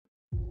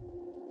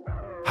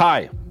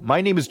Hi,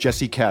 my name is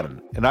Jesse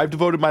Cannon, and I've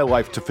devoted my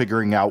life to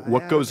figuring out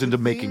what goes into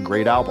making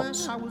great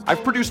albums.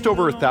 I've produced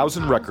over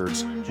 1,000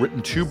 records,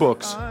 written 2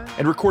 books,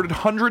 and recorded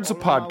hundreds of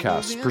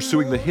podcasts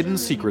pursuing the hidden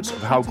secrets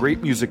of how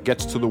great music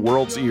gets to the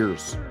world's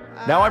ears.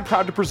 Now I'm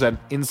proud to present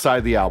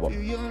Inside the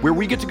Album, where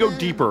we get to go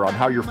deeper on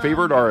how your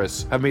favorite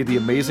artists have made the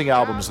amazing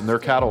albums in their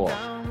catalog.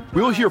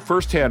 We will hear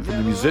firsthand from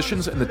the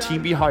musicians and the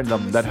team behind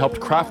them that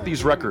helped craft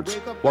these records,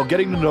 while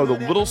getting to know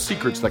the little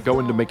secrets that go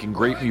into making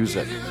great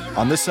music.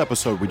 On this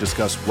episode, we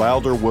discuss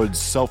Wilder Woods'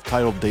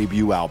 self-titled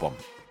debut album.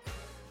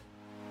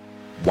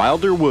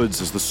 Wilder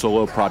Woods is the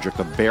solo project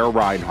of Bear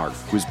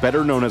Rinehart, who is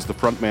better known as the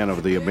frontman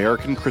of the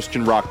American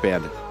Christian rock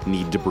band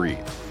Need to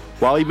Breathe.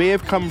 While he may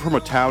have come from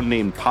a town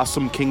named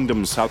Possum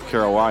Kingdom, South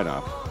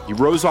Carolina, he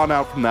rose on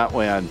out from that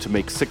land to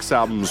make 6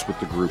 albums with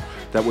the group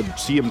that would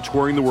see him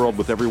touring the world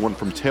with everyone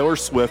from Taylor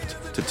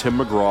Swift to Tim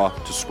McGraw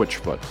to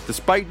Switchfoot.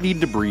 Despite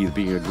Need to Breathe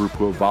being a group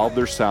who evolved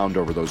their sound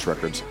over those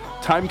records,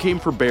 time came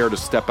for Bear to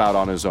step out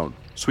on his own.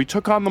 So he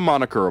took on the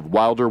moniker of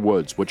Wilder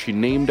Woods, which he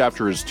named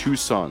after his 2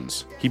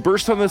 sons. He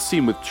burst on the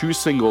scene with 2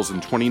 singles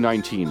in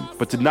 2019,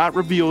 but did not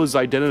reveal his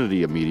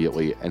identity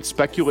immediately, and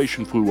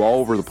speculation flew all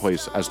over the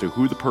place as to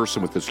who the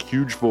person with this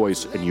huge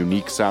voice and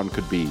unique sound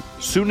could be.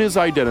 Soon his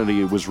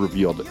identity was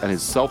revealed, and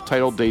his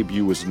self-titled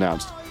debut was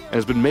announced, and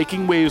has been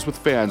making waves with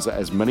fans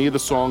as many of the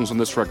songs on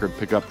this record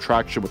pick up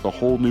traction with a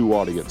whole new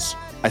audience.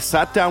 I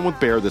sat down with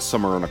Bear this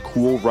summer in a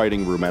cool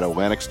writing room at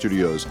Atlantic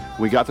Studios.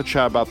 We got to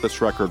chat about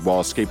this record while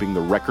escaping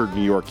the record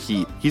New York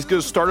heat. He's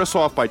going to start us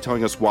off by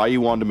telling us why he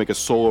wanted to make a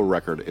solo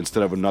record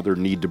instead of another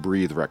Need to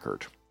Breathe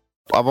record.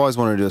 I've always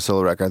wanted to do a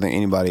solo record. I think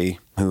anybody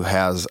who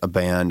has a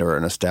band or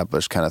an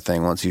established kind of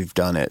thing, once you've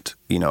done it,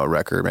 a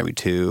record, maybe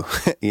 2,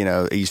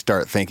 you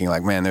start thinking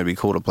like, man, it'd be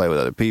cool to play with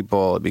other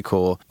people. It'd be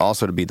cool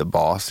also to be the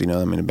boss, a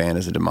band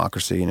is a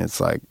democracy, and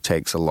it's like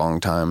takes a long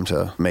time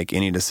to make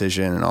any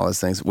decision and all those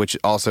things, which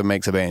also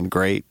makes a band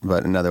great.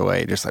 But another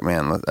way, just like,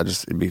 man,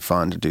 it'd be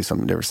fun to do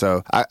something different.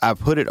 So I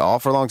put it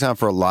off for a long time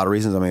for a lot of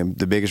reasons.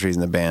 The biggest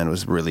reason the band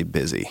was really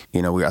busy.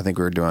 I think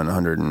we were doing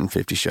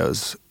 150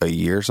 shows a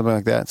year, something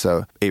like that.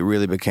 So it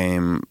really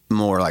became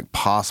more like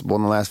possible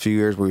in the last few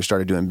years where we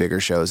started doing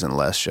bigger shows and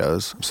less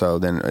shows. So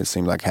then it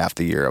seemed like half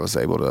the year I was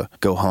able to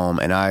go home,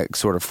 and I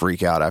sort of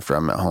freak out after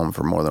I'm at home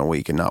for more than a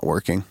week and not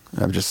working.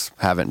 I just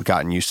haven't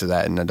gotten used to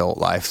that in adult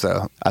life.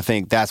 So I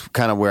think that's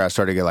kind of where I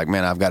started to get like,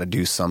 man, I've got to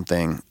do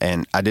something.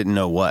 And I didn't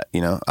know what,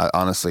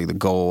 honestly, the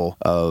goal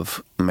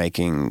of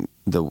making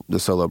the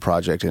solo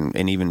project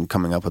and even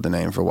coming up with the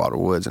name for Wilder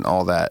Woods and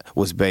all that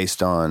was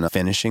based on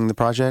finishing the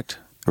project.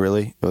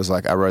 Really, it was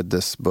like I read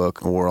this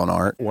book, War on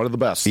Art. One of the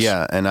best.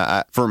 Yeah, and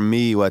for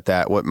me, what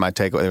my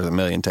takeaway, there's a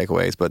million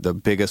takeaways, but the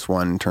biggest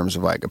one in terms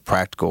of like a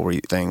practical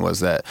thing was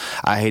that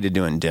I hated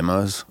doing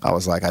demos. I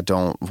was like, I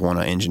don't want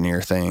to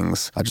engineer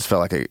things. I just felt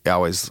like I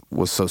always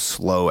was so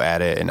slow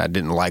at it, and I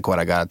didn't like what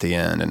I got at the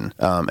end,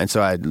 and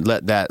so I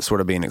let that sort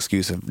of be an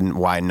excuse of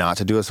why not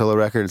to do a solo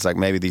record. It's like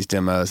maybe these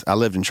demos. I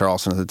lived in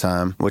Charleston at the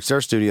time, which there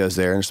are studios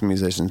there and some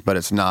musicians, but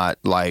it's not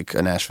like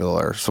a Nashville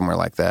or somewhere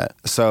like that.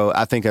 So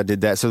I think I did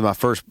that. So my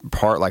first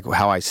part, like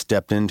how I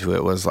stepped into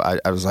it, was I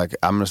was like,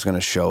 I'm just going to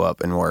show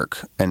up and work,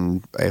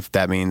 and if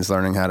that means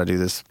learning how to do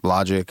this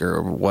Logic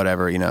or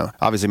whatever,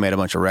 obviously made a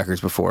bunch of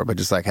records before, but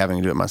just like having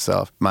to do it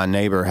myself. My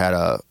neighbor had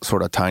a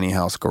sort of tiny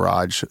house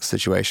garage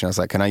situation. I was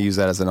like, can I use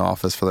that as an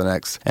office for the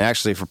next, and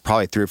actually for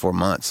probably 3 or 4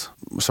 months,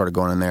 started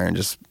going in there and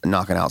just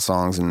knocking out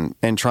songs and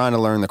trying to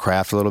learn the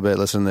craft a little bit,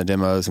 listening to the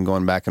demos and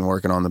going back and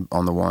working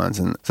on the ones.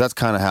 And so that's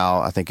kind of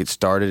how I think it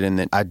started. And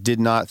then I did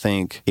not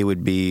think it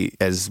would be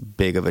as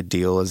big of a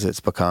deal as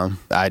it's become.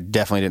 I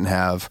definitely didn't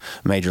have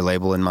a major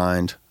label in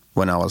mind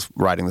when I was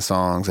writing the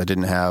songs. I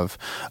didn't have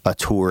a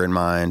tour in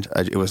mind.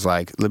 It was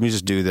like, let me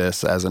just do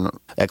this as an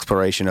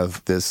exploration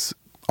of this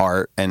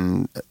art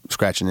and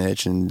scratch an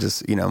itch and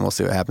just, we'll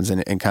see what happens.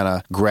 And it kind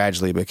of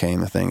gradually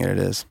became the thing that it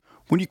is.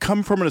 When you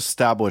come from an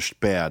established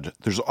band,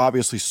 there's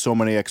obviously so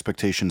many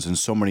expectations and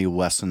so many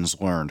lessons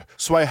learned.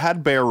 So I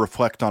had Bear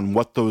reflect on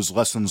what those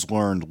lessons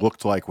learned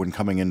looked like when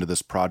coming into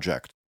this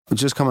project.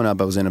 Just coming up,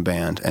 I was in a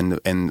band, and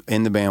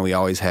in the band we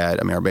always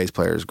had, our bass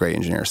player is great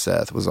engineer,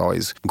 Seth, was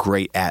always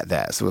great at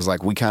that. So it was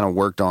like we kind of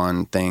worked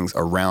on things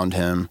around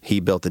him.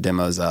 He built the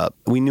demos up.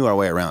 We knew our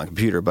way around the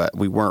computer, but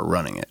we weren't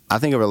running it. I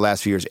think over the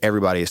last few years,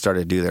 everybody has started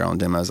to do their own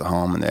demos at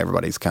home, and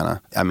everybody's kind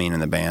of, in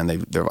the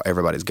band,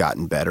 everybody's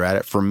gotten better at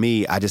it. For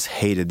me, I just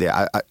hated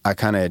that. I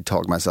kind of had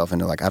talked myself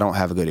into like, I don't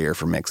have a good ear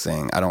for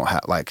mixing. I don't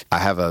have, like,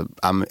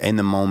 I'm in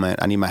the moment.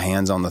 I need my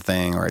hands on the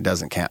thing or it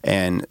doesn't count.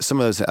 And some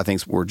of those, I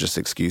think, were just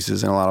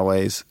excuses in a lot of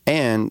ways.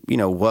 And,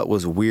 what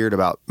was weird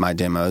about my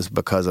demos,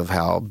 because of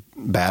how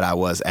bad I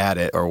was at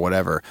it or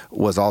whatever,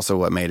 was also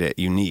what made it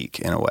unique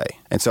in a way.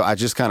 And so I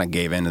just kind of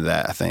gave into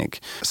that, I think.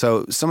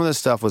 So some of this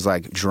stuff was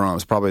like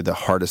drums, probably the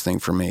hardest thing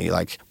for me.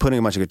 Like putting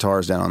a bunch of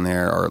guitars down on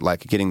there or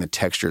like getting the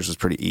textures was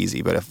pretty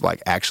easy. But if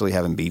like actually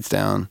having beats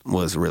down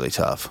was really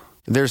tough.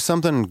 There's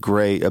something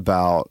great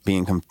about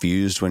being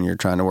confused when you're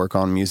trying to work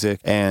on music.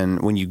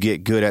 And when you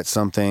get good at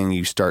something,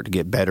 you start to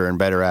get better and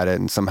better at it.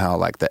 And somehow,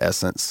 like the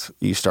essence,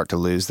 you start to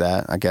lose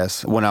that, I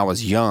guess. When I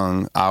was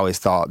young, I always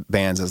thought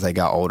bands as they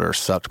got older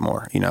sucked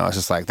more. You know, it's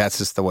just like, that's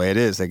just the way it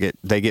is.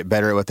 They get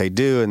better at what they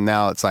do. And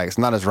now it's like, it's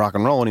not as rock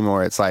and roll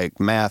anymore. It's like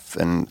math,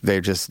 and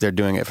they're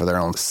doing it for their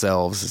own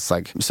selves. It's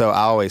like, so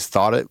I always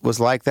thought it was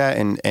like that.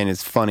 And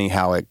it's funny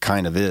how it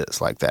kind of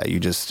is like that.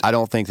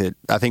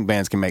 I think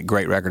bands can make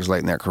great records late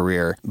in their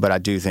career, but I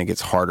do think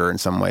it's harder in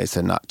some ways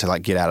to not to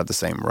like get out of the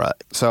same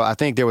rut. So I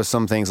think there was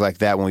some things like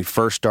that when we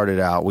first started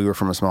out. We were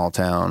from a small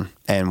town,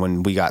 and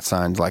when we got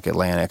signed like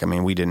Atlantic, I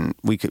mean,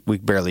 we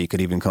barely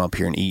could even come up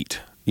here and eat,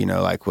 you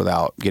know, like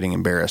without getting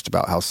embarrassed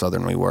about how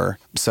Southern we were.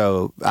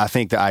 So I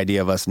think the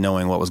idea of us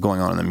knowing what was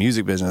going on in the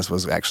music business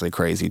was actually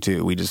crazy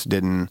too. We just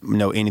didn't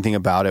know anything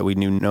about it. We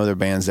knew no other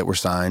bands that were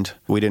signed.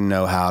 We didn't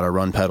know how to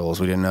run pedals.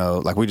 We didn't know,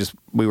 like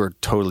we were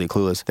totally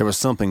clueless. There was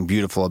something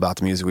beautiful about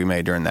the music we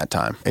made during that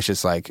time. It's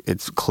just like,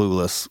 it's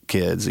clueless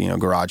kids, you know,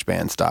 garage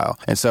band style.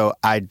 And so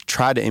I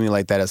tried to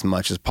emulate that as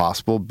much as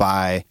possible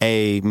by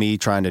me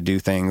trying to do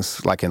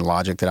things like in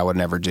Logic that I would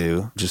never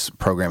do, just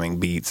programming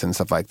beats and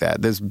stuff like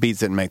that. There's beats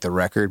that make the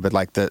record, but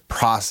like the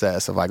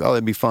process of like, oh,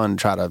 it'd be fun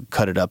to try to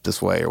cut it up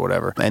this way or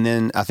whatever. And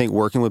then I think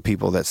working with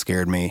people that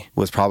scared me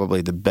was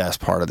probably the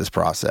best part of this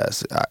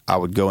process. I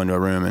would go into a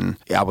room and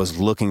I was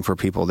looking for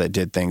people that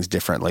did things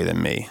differently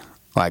than me.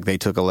 Like they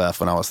took a left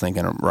when I was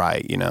thinking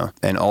right, you know.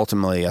 And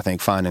ultimately, I think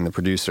finding the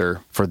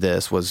producer for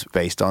this was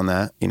based on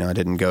that. You know, I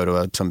didn't go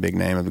to some big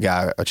name. The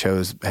guy I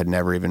chose had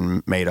never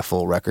even made a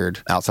full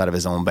record outside of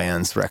his own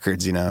band's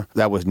records, you know.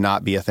 That would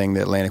not be a thing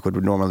that Atlantic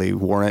would normally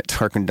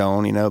warrant or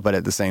condone, you know, but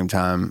at the same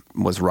time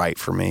was right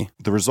for me.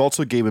 The results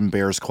of Gabe and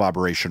Bear's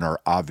collaboration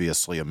are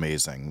obviously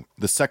amazing.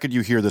 The second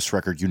you hear this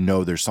record, you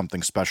know there's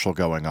something special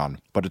going on.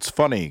 But it's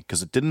funny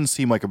because it didn't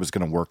seem like it was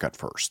going to work at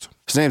first.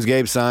 His name's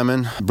Gabe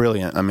Simon.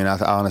 Brilliant. I mean, I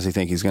honestly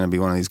think he's going to be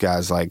one of these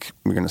guys, like,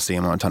 you're going to see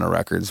him on a ton of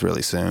records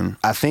really soon.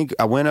 I think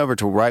I went over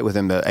to write with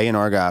him. The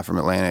A&R guy from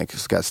Atlantic,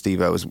 this guy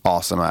Steve-O, was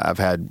awesome. I've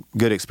had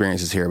good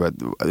experiences here, but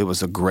it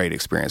was a great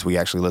experience. We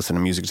actually listened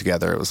to music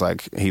together. It was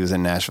like he was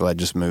in Nashville. I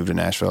just moved to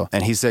Nashville.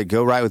 And he said,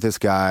 go write with this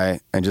guy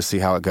and just see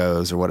how it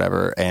goes or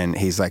whatever. And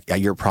he's like, yeah,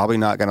 you're probably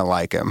not going to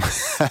like him.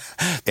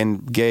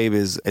 And Gabe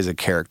is a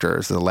character.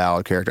 It's a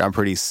loud character. I'm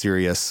pretty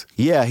serious.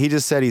 Yeah, he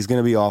just said he's going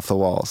to be off the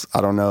walls. I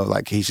don't know.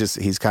 Like,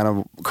 he's kind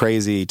of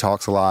crazy. He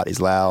talks a lot.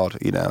 He's loud,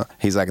 you know.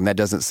 He's like, and that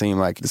doesn't seem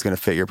like it's going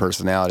to fit your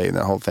personality and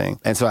the whole thing.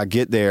 And so I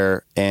get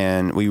there,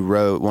 and we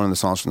wrote one of the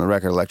songs from the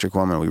record, Electric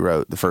Woman, we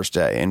wrote the first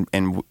day.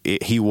 And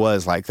he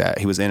was like that.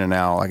 He was in and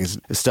out. Like, his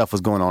stuff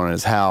was going on in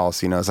his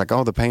house. You know, it's like,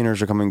 oh, the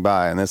painters are coming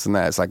by and this and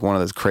that. It's like one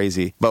of those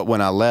crazy. But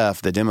when I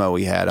left the demo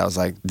we had, I was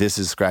like, this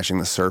is scratching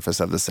the surface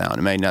of the sound.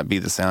 It may not be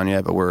the sound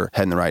yet, but we're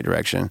heading the right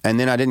direction. And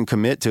then I didn't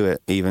commit to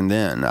it even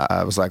then.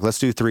 I was like, let's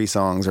do 3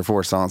 songs or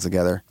 4 songs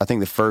together. I think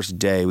the first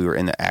day we were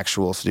in the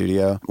actual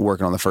studio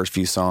working on the first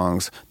few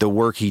songs. The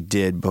work he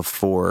did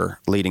before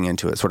leading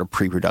into it, sort of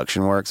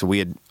pre-production work. So we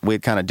had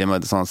kind of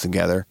demoed the songs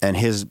together, and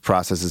his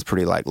process is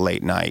pretty like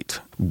late night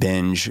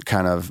binge,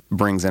 kind of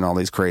brings in all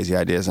these crazy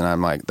ideas, and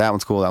I'm like, that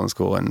one's cool,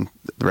 and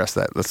the rest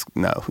of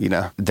that, you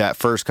know. That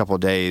first couple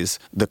of days,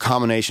 the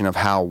combination of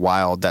how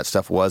wild that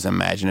stuff was,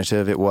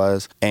 imaginative it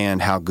was,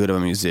 and how good of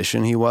a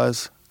musician he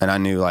was. And I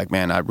knew, like,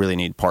 man, I really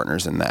need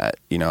partners in that.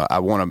 You know,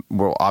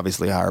 we'll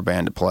obviously hire a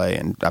band to play,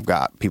 and I've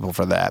got people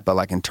for that. But,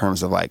 like, in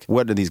terms of, like,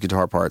 what are these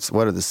guitar parts?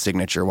 What are the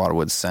signature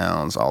Waterwood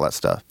sounds? All that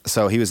stuff.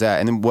 So he was that.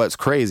 And then what's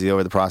crazy,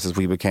 over the process,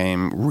 we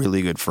became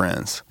really good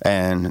friends.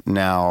 And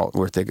now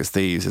we're thick as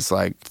thieves. It's,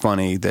 like,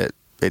 funny that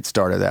it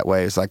started that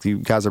way. It's like, you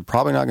guys are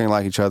probably not going to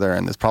like each other,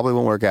 and this probably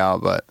won't work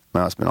out, but,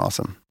 no, it's been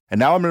awesome. And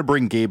now I'm going to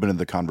bring Gabe into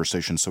the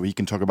conversation so he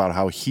can talk about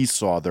how he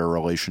saw their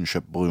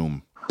relationship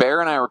bloom. Bear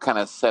and I were kind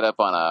of set up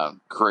on a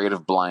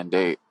creative blind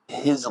date.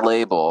 His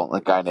label,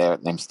 a guy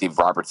named Steve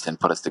Robertson,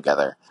 put us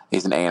together.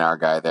 He's an A&R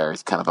guy there.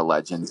 He's kind of a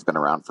legend. He's been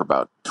around for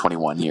about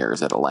 21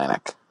 years at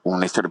Atlantic. When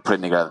they started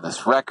putting together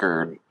this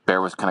record,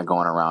 Bear was kind of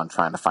going around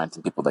trying to find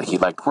some people that he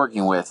liked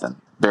working with. And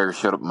Bear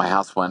showed up at my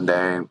house one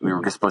day. We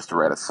were just supposed to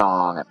write a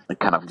song. And it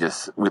kind of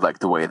we liked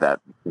the way that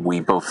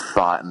we both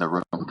thought in the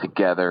room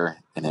together.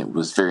 And it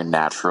was very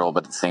natural,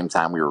 but at the same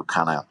time, we were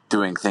kind of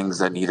doing things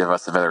that neither of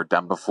us have ever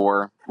done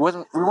before. We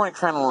weren't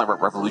trying to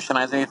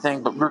revolutionize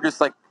anything, but we were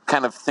just like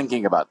kind of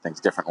thinking about things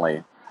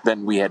differently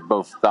than we had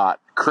both thought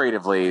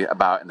creatively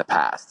about in the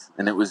past.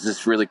 And it was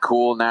just really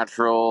cool,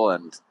 natural,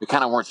 and we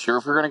kind of weren't sure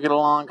if we were going to get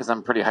along because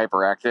I'm pretty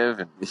hyperactive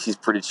and she's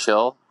pretty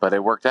chill, but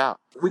it worked out.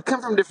 We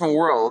come from different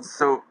worlds,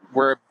 so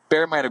where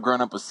Bear might have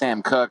grown up with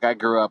Sam Cooke, I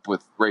grew up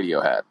with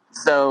Radiohead.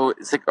 So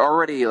it's like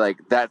already like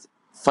that's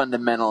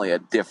fundamentally a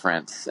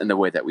difference in the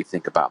way that we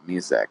think about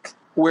music.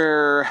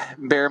 Where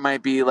Bear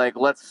might be like,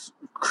 let's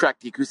track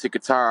the acoustic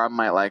guitar, I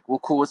might like, well,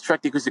 cool, let's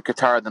track the acoustic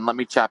guitar, then let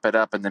me chop it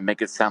up and then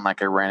make it sound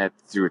like I ran it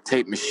through a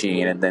tape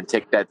machine, and then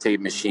take that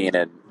tape machine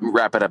and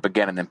wrap it up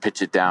again and then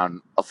pitch it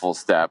down a full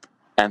step,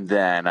 and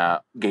then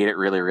gate it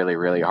really, really,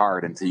 really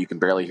hard until you can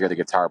barely hear the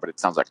guitar, but it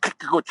sounds like...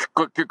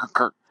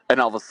 And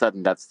all of a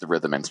sudden, that's the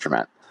rhythm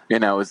instrument. You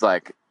know, it's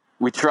like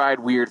we tried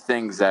weird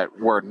things that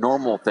were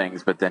normal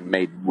things, but then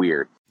made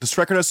weird. This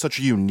record has such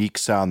a unique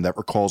sound that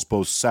recalls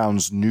both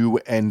sounds new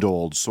and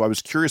old, so I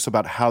was curious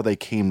about how they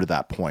came to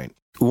that point.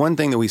 One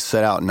thing that we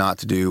set out not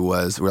to do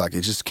was we're like,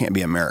 it just can't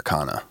be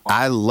Americana.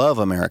 I love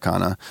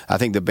Americana. I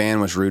think the band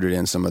was rooted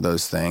in some of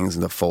those things,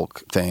 the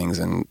folk things,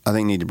 and I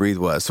think Need to Breathe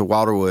was. So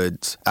Wilder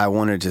Woods, I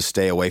wanted to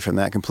stay away from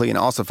that completely, and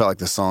I also felt like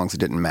the songs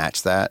didn't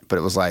match that, but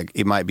it was like,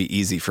 it might be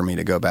easy for me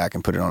to go back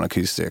and put it on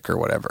acoustic or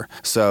whatever.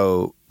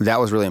 So that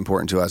was really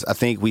important to us. I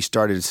think we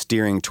started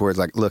steering towards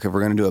like, look, if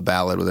we're going to do a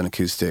ballad with an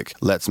acoustic,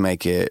 let's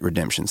make it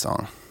Redemption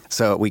Song.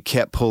 So we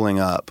kept pulling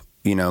up,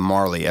 you know,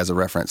 Marley as a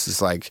reference.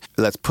 It's like,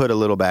 let's put a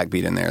little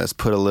backbeat in there. Let's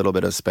put a little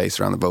bit of space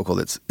around the vocal.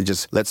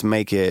 Let's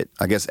make it,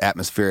 I guess,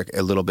 atmospheric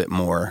a little bit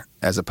more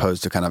as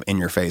opposed to kind of in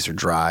your face or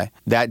dry.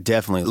 That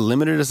definitely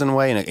limited us in a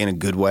way, in a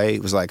good way.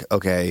 It was like,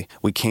 okay,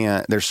 we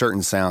can't, there's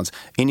certain sounds,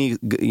 any,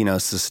 you know,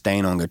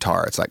 sustain on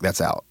guitar, it's like,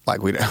 that's out.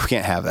 Like we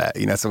can't have that,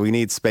 you know, so we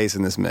need space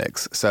in this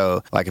mix.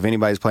 So like if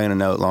anybody's playing a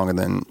note longer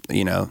than,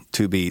 you know,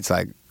 2 beats,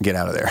 like get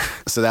out of there.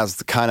 So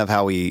that's kind of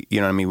how we, you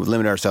know what I mean, we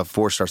limited ourselves,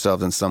 forced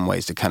ourselves in some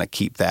ways to kind of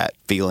keep that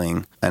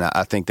feeling. And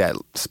I think that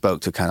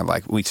spoke to kind of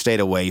like, we stayed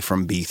away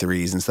from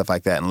B3s and stuff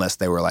like that unless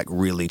they were like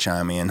really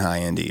chimey and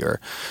high-endy or,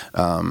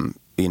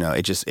 you know,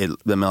 the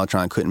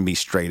Mellotron couldn't be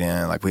straight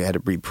in. Like we had to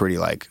be pretty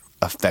like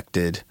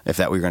affected if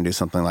that we were going to do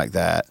something like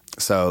that.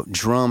 So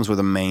drums were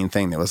the main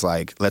thing that was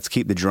like, let's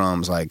keep the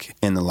drums like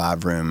in the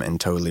live room and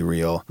totally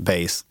real.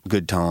 Bass,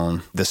 good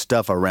tone. The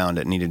stuff around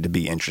it needed to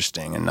be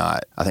interesting and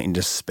not, I think,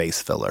 just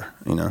space filler,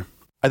 you know?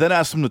 I then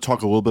asked them to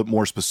talk a little bit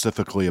more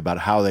specifically about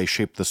how they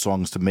shaped the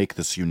songs to make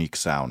this unique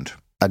sound.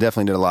 I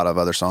definitely did a lot of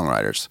other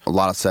songwriters, a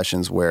lot of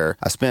sessions where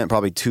I spent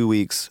probably 2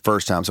 weeks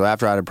first time. So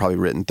after I had probably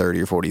written 30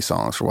 or 40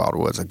 songs for Wilder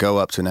Woods, I go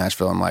up to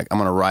Nashville. I'm like, I'm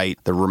going to write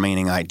the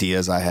remaining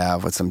ideas I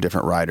have with some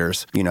different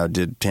writers, you know,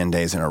 did 10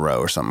 days in a row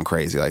or something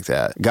crazy like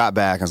that. Got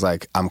back, I was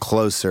like, I'm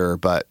closer,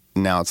 but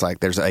now it's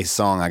like there's a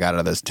song I got out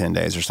of this 10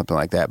 days or something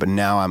like that. But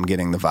now I'm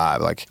getting the vibe.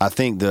 Like, I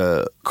think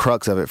the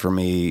crux of it for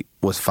me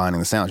was finding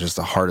the sound, just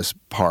the hardest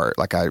part.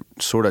 Like, I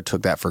sort of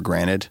took that for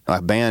granted. A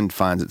band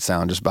finds its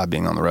sound just by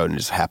being on the road and it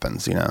just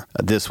happens, you know.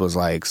 This was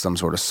like some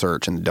sort of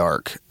search in the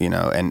dark, you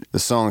know. And the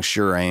song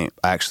Sure Ain't,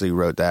 I actually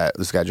wrote that.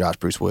 This guy, Josh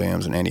Bruce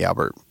Williams and Andy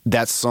Albert.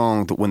 That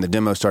song, when the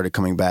demo started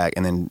coming back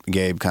and then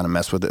Gabe kind of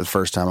messed with it the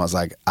first time, I was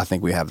like, I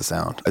think we have the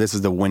sound. This is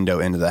the window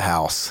into the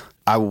house.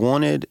 I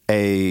wanted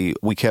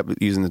we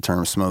kept using the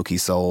term smoky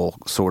soul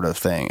sort of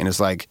thing. And it's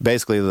like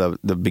basically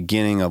the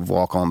beginning of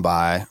Walk On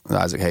By, the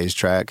Isaac Hayes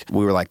track.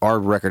 We were like, our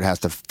record has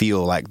to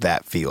feel like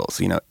that feels.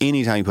 You know,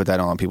 anytime you put that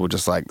on, people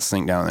just like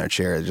sink down in their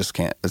chair. It just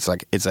can't. It's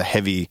like, it's a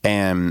heavy,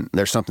 and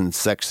there's something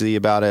sexy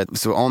about it.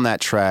 So on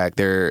that track,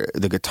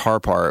 the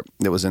guitar part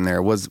that was in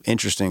there was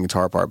interesting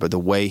guitar part, but the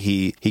way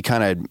he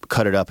kind of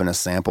cut it up in a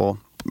sample,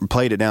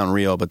 played it down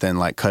real, but then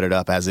like cut it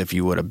up as if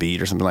you would a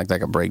beat or something like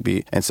that, a break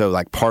beat. And so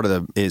like part of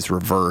it is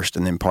reversed,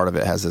 and then part of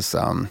it has this,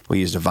 we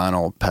used a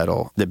vinyl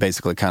pedal that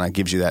basically kind of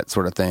gives you that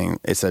sort of thing.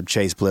 It's a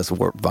Chase Bliss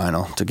warp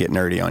vinyl, to get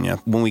nerdy on you.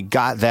 When we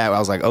got that, I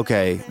was like,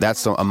 okay,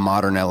 that's a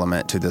modern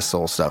element to this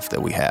soul stuff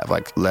that we have.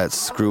 Like, let's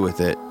screw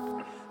with it.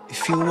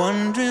 If you're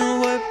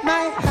wondering what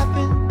might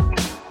happen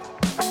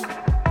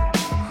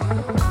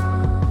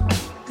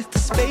if the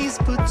space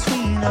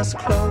between us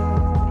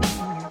closes,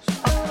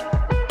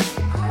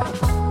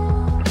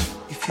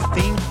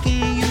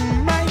 thinking you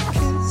might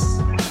kiss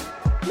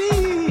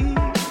me,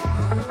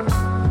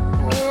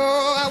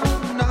 oh, I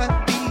would not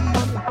be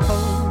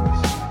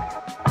opposed.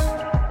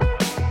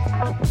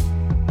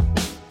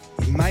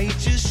 It might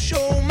just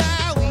show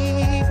my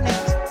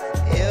weakness,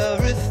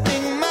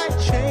 everything might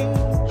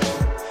change,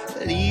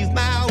 leave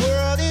my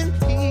world in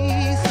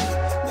peace,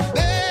 the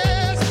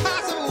best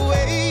possible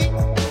way.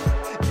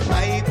 It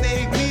might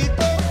make me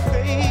go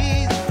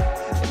crazy,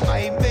 it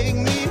might make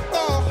me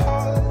fall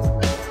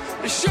hard,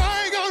 but sure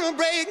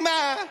break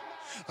my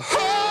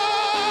heart.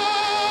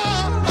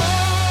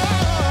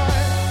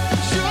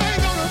 Sure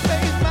ain't gonna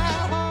break my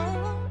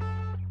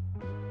heart.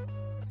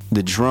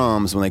 The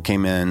drums, when they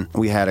came in,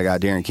 we had a guy,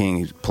 Darren King,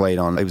 he played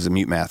on, it was a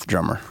Mute Math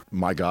drummer.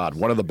 My God,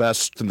 one of the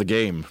best in the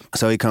game.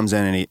 So he comes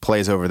in and he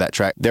plays over that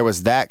track. There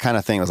was that kind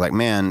of thing. It was like,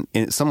 man,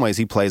 in some ways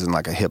he plays in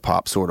like a hip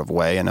hop sort of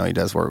way. I know he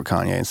does work with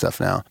Kanye and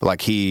stuff now. But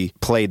like he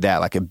played that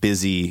like a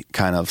busy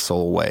kind of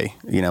soul way,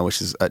 you know,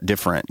 which is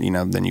different, you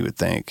know, than you would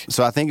think.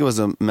 So I think it was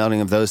a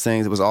melding of those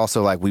things. It was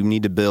also like, we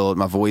need to build,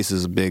 my voice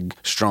is a big,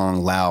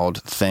 strong,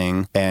 loud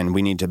thing, and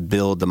we need to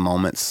build the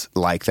moments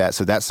like that.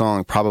 So that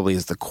song probably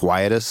is the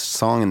quietest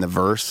song in the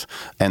verse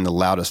and the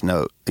loudest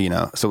note, you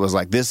know. So it was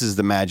like, this is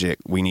the magic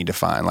we need to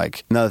find.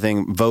 Like, another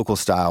thing, vocal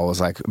style was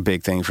like a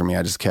big thing for me.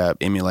 I just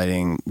kept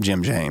emulating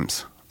Jim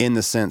James in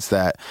the sense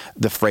that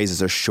the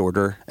phrases are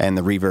shorter and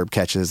the reverb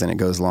catches and it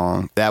goes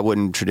long. That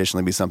wouldn't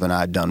traditionally be something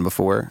I'd done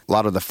before. A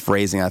lot of the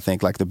phrasing, I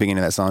think, like the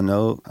beginning of that song,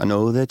 I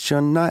know that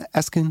you're not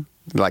asking.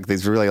 Like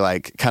these really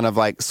like kind of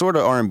like sort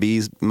of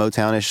R&B's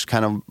Motownish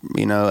kind of,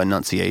 you know,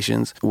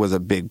 enunciations was a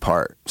big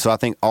part. So I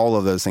think all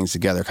of those things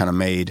together kind of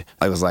made,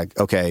 I was like,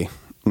 okay,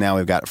 now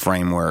we've got a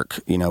framework.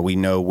 You know, we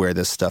know where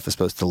this stuff is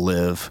supposed to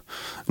live.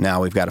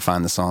 Now we've got to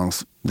find the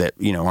songs that,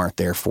 you know, aren't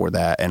there for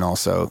that. And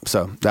also,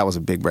 so that was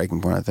a big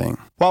breaking point, I think.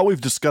 While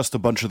we've discussed a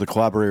bunch of the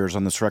collaborators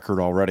on this record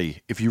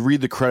already, if you read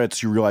the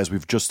credits, you realize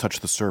we've just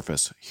touched the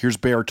surface. Here's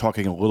Bear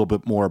talking a little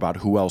bit more about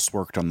who else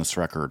worked on this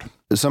record.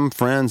 Some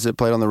friends that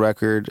played on the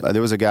record.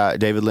 There was a guy,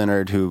 David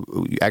Leonard, who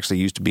actually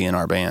used to be in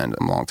our band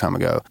a long time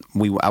ago.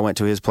 I went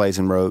to his place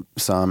and wrote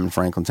some in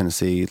Franklin,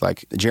 Tennessee.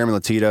 Like Jeremy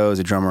Latito is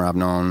a drummer I've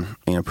known,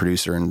 you know,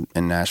 producer in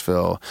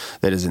Nashville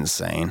that is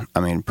insane. I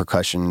mean,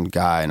 percussion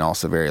guy and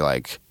also very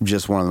like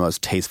just one of the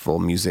most tasteful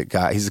music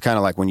guy. He's kind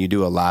of like when you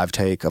do a live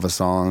take of a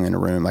song in a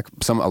room, like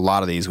a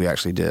lot of these we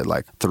actually did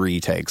like 3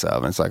 takes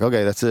of. And it's like,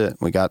 okay, that's it.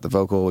 We got the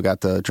vocal, we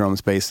got the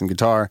drums, bass, and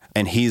guitar.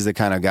 And he's the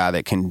kind of guy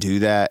that can do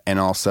that. And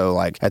also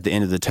like at the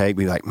end of the take,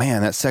 be like,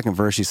 man, that second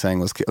verse he sang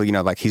was, you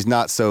know, like he's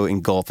not so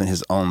engulfed in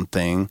his own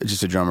thing. It's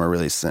just a drummer,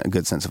 really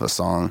good sense of a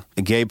song.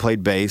 Gabe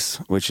played bass,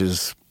 which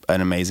is an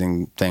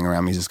amazing thing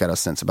around me. He's just got a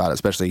sense about it,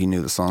 especially he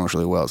knew the songs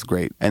really well. It's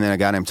great. And then a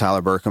guy named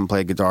Tyler Burkham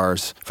played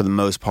guitars for the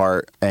most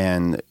part,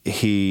 and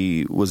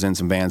he was in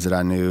some bands that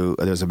I knew.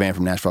 There was a band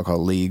from Nashville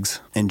called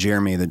Leagues, and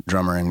Jeremy, the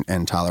drummer,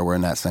 and Tyler were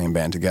in that same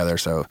band together.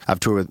 So I've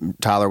toured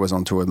with, Tyler was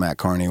on tour with Matt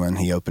Carney when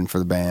he opened for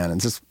the band,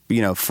 and just,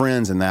 you know,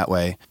 friends in that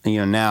way. And, you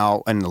know,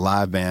 now in the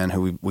live band,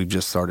 who we've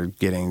just started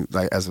getting,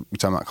 like, as we're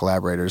talking about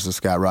collaborators, this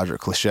guy, Roger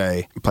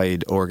Cliché,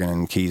 played organ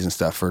and keys and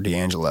stuff for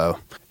D'Angelo.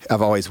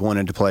 I've always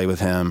wanted to play with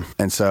him,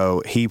 and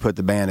so he put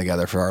the band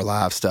together for our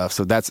live stuff.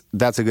 So that's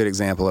a good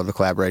example of the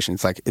collaboration.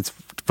 It's like it's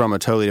from a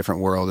totally different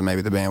world than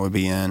maybe the band would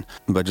be in,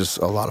 but just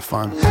a lot of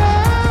fun.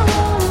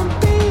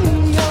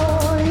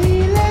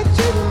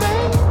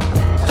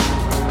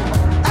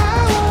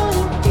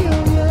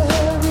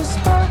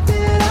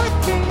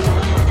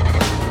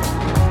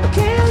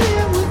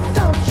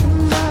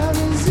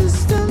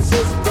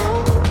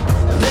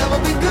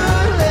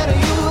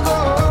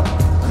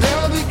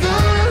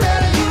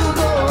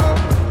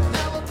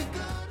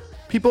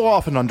 People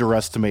often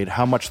underestimate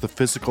how much the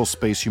physical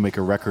space you make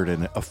a record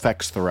in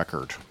affects the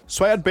record.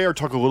 So I had Bear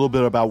talk a little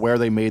bit about where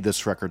they made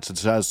this record,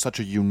 since it has such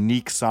a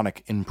unique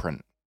sonic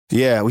imprint.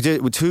 Yeah, we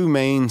did with 2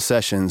 main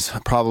sessions.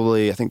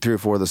 Probably, I think 3 or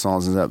 4 of the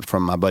songs ended up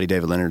from my buddy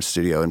David Leonard's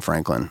studio in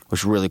Franklin,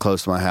 which was really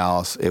close to my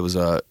house. It was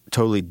a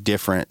totally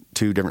different,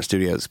 2 different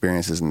studio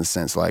experiences in the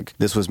sense, like,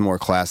 this was more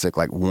classic,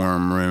 like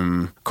warm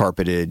room,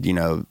 carpeted, you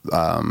know,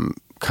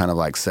 kind of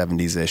like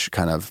 70s-ish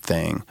kind of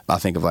thing. I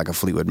think of like a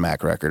Fleetwood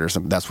Mac record or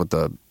something. That's what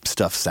the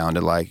stuff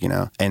sounded like, you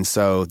know. And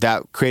so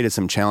that created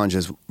some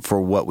challenges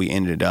for what we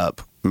ended up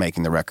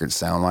making the record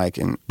sound like.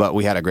 But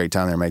we had a great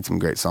time there, made some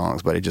great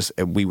songs. But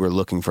we were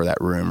looking for that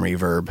room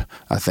reverb,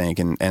 I think.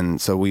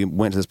 And so we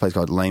went to this place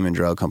called Lehman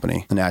Drug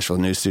Company, the Nashville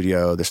News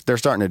Studio. They're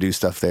starting to do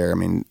stuff there. I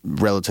mean,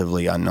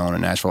 relatively unknown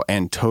in Nashville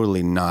and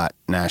totally not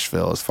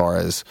Nashville as far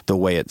as the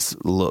way it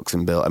looks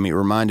and built. I mean, it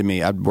reminded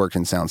me, I'd worked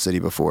in Sound City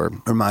before. It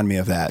reminded me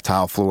of that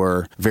tile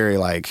floor, very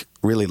like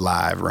really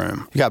live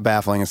room. You got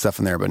baffling and stuff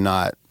in there, but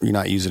you're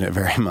not using it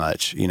very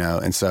much, you know.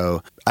 And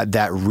so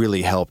that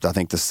really helped, I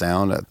think, the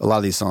sound. A lot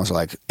of these songs are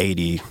like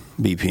 80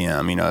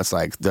 BPM, you know. It's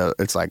like the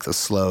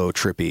slow,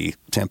 trippy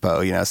tempo,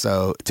 you know.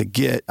 So to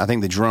get, I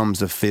think, the drums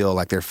to feel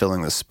like they're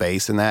filling the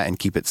space in that and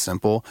keep it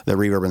simple, the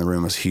reverb in the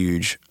room was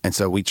huge. And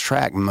so we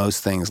track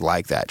most things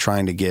like that,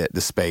 trying to get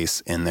the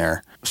space in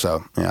there.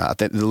 So yeah, I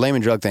think the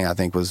Lehman Drug thing, I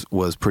think,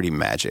 was pretty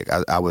magic.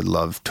 I would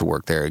love to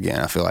work there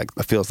again. I feel like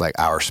it feels like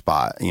our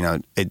spot, you know.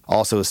 It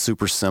also is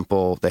super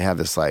simple. They have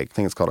this, like, I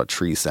think it's called a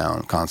Tree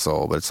Sound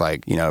console, but it's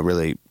like, you know,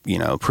 really, you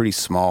know, pretty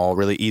small,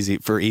 really easy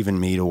for even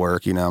me to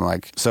work, you know. I'm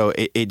like, so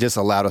it just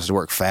allowed us to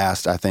work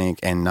fast, I think,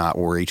 and not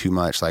worry too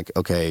much. Like,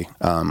 okay,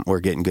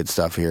 we're getting good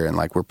stuff here, and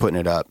like we're putting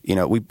it up. You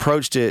know, we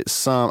approached it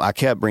I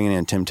kept bringing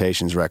in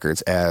Temptations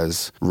records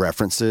as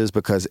references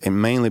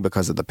mainly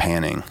because of the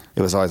panning.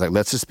 It was always like,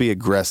 let's just be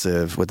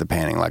aggressive with the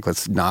panning. Like,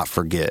 let's not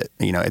forget.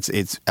 You know,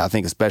 it's I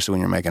think especially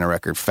when you're making a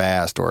record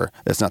fast or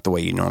that's not the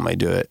way you normally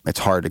do it, it's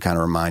hard to kind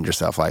of remind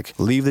yourself, like,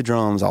 leave the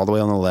drums all the way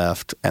on the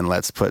left and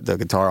let's put the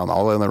guitar all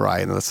the way on the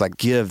right, and let's like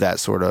give that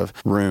sort of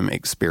room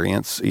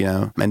experience, you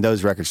know. And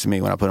those records, to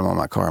me, when I put them on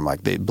my car, I'm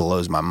like, it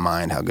blows my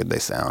mind how good they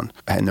sound.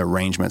 And the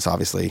arrangements,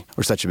 obviously,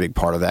 were such a big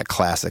part of that,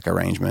 classic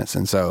arrangements.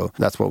 And so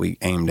that's what we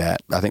aimed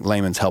at. I think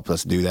Lehman's helped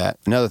us do that.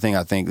 Another thing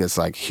I think that's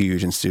like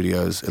huge in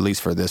studios, at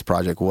least for this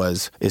project,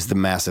 is the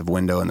massive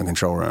window in the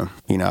control room.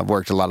 You know, I've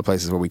worked a lot of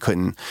places where we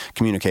couldn't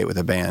communicate with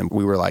a band.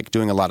 We were like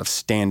doing a lot of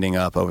standing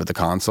up over the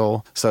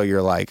console. So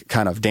you're like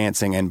kind of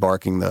dancing and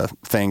barking the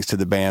things to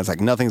the bands,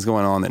 like nothing's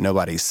going on that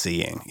nobody's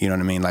seeing. You know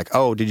what I mean? Like,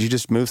 oh, did you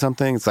just move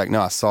something? It's like,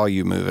 no, I saw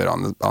you move it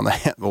on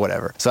the or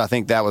whatever. So I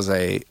think that was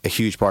a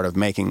huge part of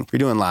making. If you're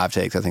doing live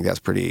takes, I think that's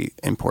pretty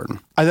important.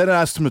 I then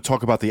asked him to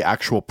talk about the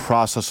actual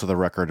process of the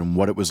record and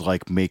what it was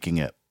like making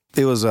it.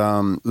 It was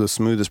the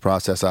smoothest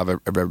process I've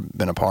ever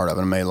been a part of,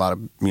 and I made a lot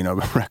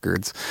of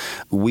records.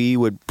 We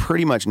would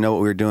pretty much know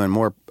what we were doing.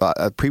 More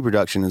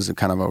pre-production is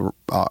kind of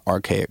a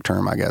archaic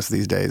term, I guess,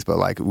 these days. But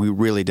like we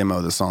really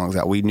demoed the songs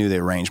out. We knew the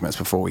arrangements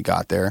before we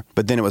got there.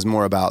 But then it was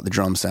more about the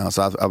drum sound.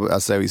 So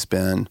I'd say we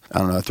spend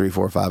 3,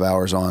 4, 5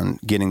 hours on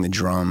getting the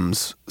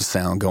drums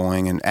sound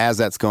going, and as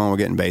that's going, we're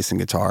getting bass and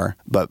guitar.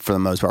 But for the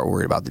most part, we're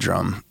worried about the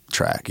drum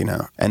track,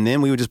 and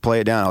then we would just play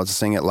it down. I would just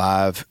sing it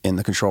live in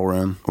the control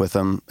room with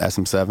them,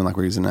 SM7 like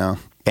we're using now,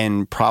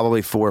 and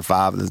probably 4 or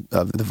 5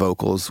 of the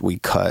vocals we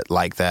cut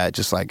like that,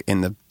 just like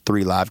in the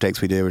 3 live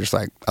takes we did. We're just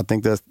like, I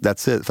think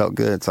that's it. It felt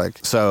good. It's like,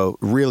 so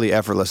really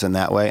effortless in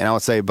that way. And I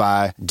would say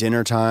by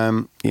dinner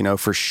time,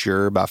 for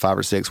sure by 5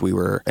 or 6, we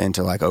were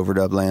into like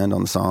overdub land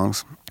on the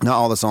songs. Not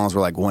all the songs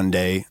were like one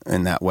day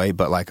in that way,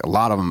 but like a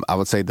lot of them, I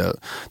would say the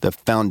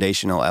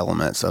foundational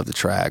elements of the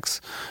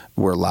tracks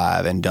were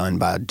live and done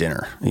by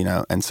dinner,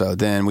 and so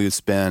then we would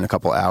spend a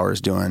couple hours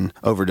doing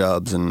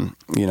overdubs and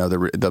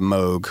the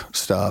Moog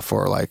stuff,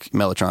 or like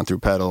Mellotron through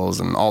pedals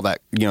and all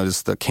that,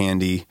 just the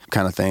Candy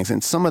kind of things.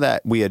 And some of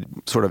that we had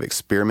sort of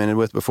experimented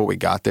with before we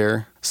got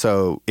there.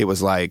 So it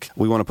was like,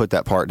 we want to put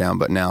that part down,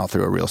 but now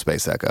through a real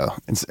space echo.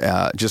 And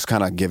just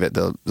kind of give it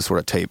the sort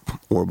of tape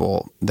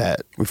warble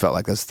that we felt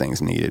like those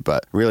things needed.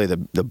 But really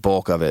the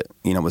bulk of it,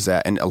 was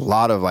that. And a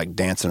lot of like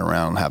dancing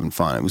around and having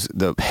fun. It was,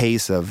 the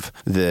pace of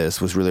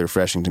this was really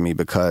refreshing to me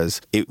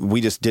because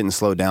we just didn't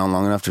slow down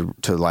long enough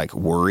to like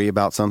worry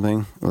about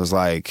something. It was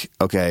like,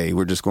 okay,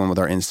 we're just going with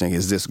our instinct.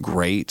 Is this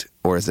great?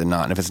 Or is it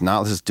not? And if it's not,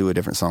 let's just do a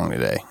different song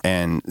today.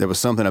 And there was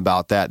something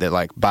about that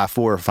like by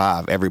 4 or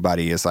 5,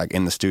 everybody is like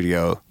in the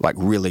studio, like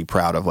really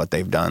proud of what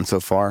they've done so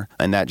far.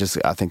 And that just,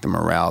 I think the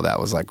morale, that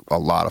was like a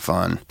lot of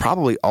fun.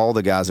 Probably all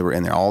the guys that were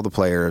in there, all the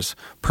players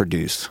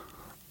produced,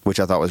 which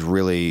I thought was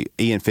really.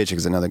 Ian Fitchick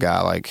is another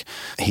guy, like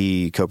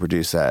he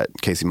co-produced that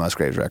Casey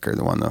Musgraves record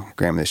that won the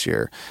Grammy this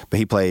year, but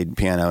he played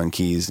piano and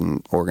keys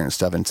and organ and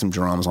stuff and some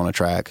drums on a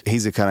track.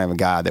 He's the kind of a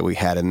guy that we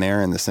had in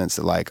there in the sense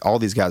that like all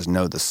these guys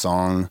know the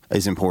song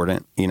is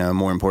important,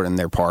 more important than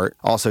their part.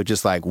 Also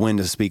just like when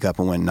to speak up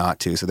and when not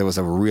to. So there was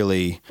a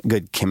really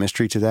good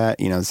chemistry to that.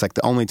 It's like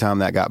the only time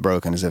that got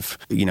broken is if,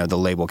 the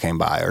label came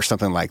by or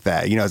something like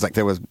that. It's like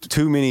there was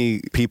too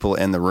many people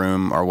in the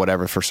room or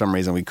whatever. For some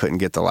reason we couldn't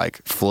get the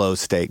like flow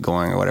state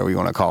going or whatever you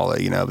want to call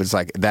it, but it's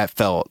like that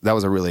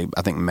was a really,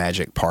 I think,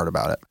 magic part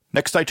about it.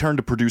 Next, I turned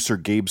to producer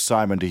Gabe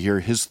Simon to hear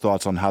his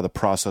thoughts on how the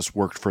process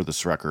worked for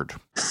this record.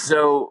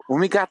 So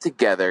when we got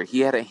together, he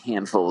had a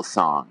handful of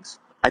songs.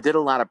 I did a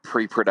lot of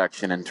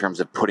pre-production in terms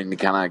of putting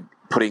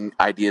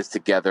ideas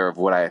together of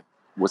what I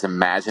was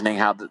imagining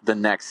how the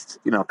next,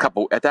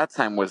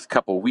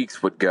 couple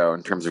weeks would go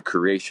in terms of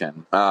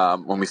creation.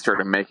 When we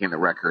started making the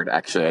record,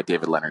 actually at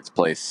David Leonard's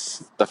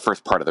place, the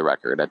first part of the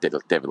record at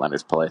David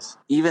Leonard's place,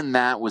 even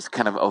that was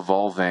kind of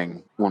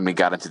evolving when we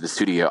got into the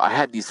studio. I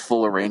had these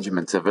full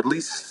arrangements of at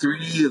least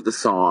 3 of the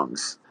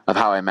songs of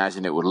how I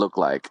imagined it would look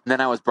like. And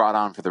then I was brought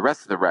on for the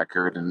rest of the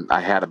record, and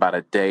I had about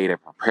a day to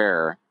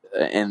prepare.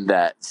 In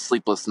that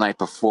sleepless night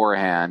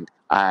beforehand,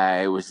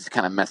 I was just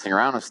kind of messing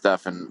around with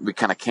stuff, and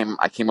I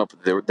came up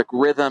with the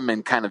rhythm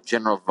and kind of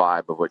general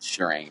vibe of what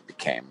Shireen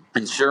became.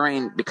 And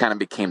Shireen kind of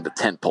became the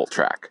tentpole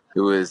track.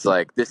 It was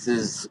like,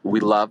 we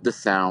love the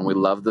sound, we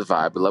love the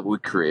vibe, we love what we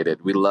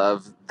created, we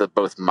love the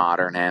both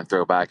modern and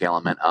throwback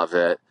element of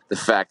it. The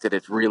fact that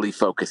it really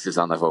focuses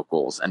on the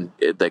vocals and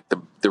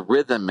the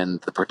rhythm and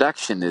the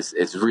production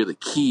is really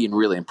key and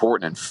really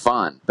important and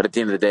fun. But at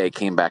the end of the day, it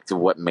came back to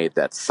what made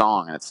that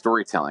song and its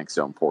storytelling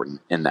so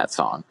important in that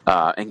song.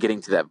 And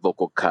getting to that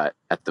vocal cut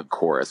at the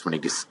chorus when he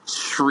just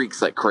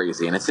shrieks like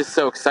crazy. And it's just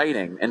so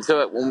exciting. And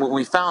so when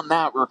we found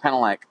that, we were kind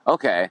of like,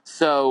 okay,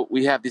 so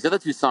we have these other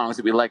 2 songs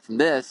that we like from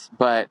this,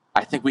 but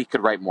I think we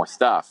could write more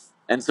stuff.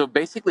 And so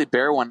basically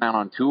Bear went out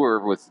on tour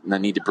with The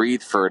Need to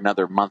Breathe for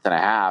another month and a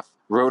half.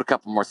 Wrote a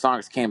couple more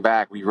songs, came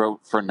back, we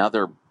wrote for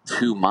another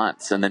 2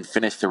 months, and then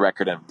finished the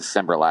record in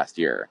December last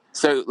year.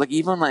 So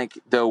even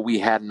though we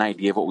had an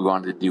idea of what we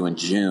wanted to do in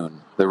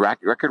June, the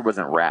record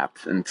wasn't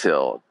wrapped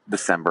until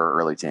December,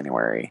 early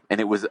January. And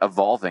it was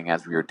evolving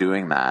as we were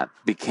doing that.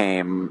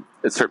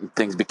 Certain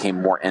things became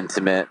more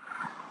intimate,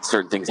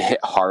 certain things hit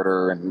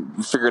harder, and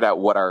we figured out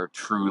what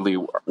truly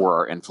were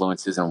our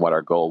influences and what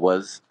our goal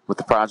was with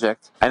the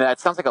project. And that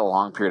sounds like a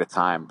long period of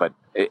time, but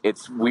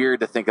it's weird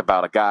to think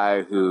about a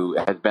guy who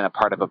has been a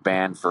part of a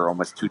band for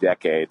almost 2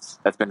 decades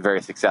that's been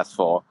very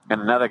successful,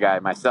 and another guy,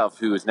 myself,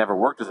 who has never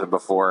worked with him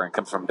before and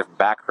comes from a different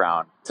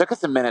background. It took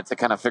us a minute to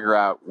kind of figure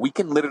out, we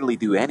can literally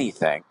do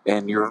anything,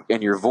 and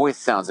your voice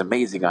sounds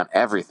amazing on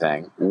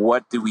everything.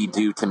 What do we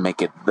do to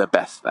make it the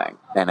best thing?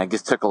 And it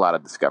just took a lot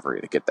of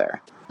discovery to get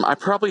there. I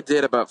probably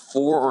did about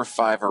 4 or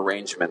 5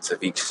 arrangements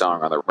of each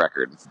song on the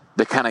record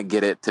to kind of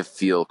get it to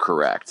feel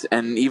correct.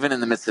 And even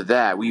in the midst of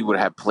that, we would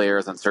have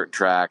players on certain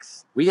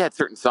tracks. We had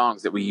certain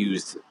songs that we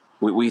used.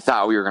 We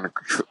thought we were going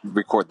to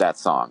record that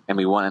song, and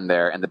we went in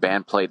there, and the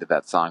band played to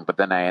that song. But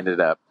then I ended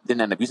up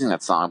didn't end up using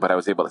that song, but I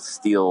was able to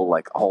steal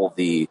like all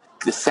the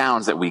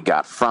sounds that we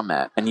got from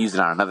it and use it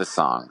on another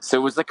song. So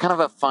it was like kind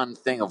of a fun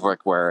thing of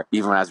like where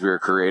even as we were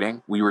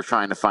creating, we were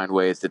trying to find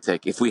ways to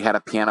take, if we had a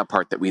piano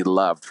part that we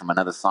loved from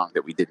another song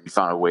that we did, we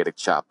found a way to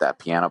chop that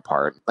piano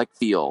part, like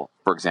Feel,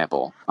 for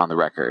example, on the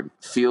record.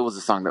 Feel was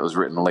a song that was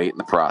written late in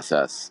the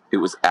process. It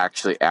was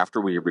actually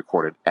after we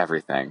recorded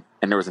everything.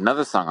 And there was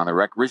another song on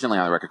the originally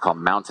on the record called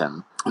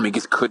Mountain, and we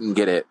just couldn't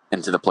get it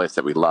into the place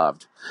that we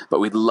loved. But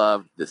we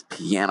loved this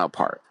piano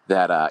part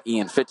that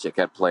Ian Fitchick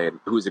had played,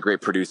 who was a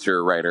great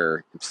producer,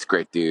 writer, just a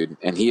great dude.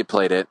 And he had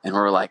played it, and we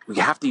were like, we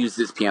have to use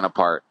this piano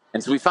part.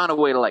 And so we found a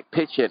way to like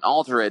pitch it and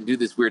alter it and do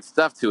this weird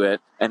stuff to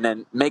it and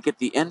then make it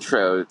the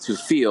intro to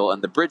Feel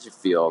and the bridge of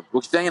Feel,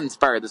 which then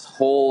inspired this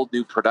whole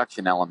new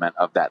production element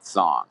of that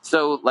song.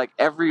 So like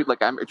I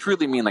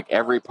truly mean like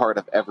every part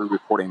of every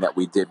recording that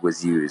we did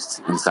was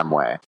used in some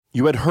way.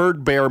 You had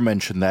heard Bear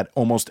mention that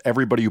almost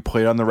everybody who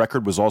played on the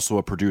record was also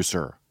a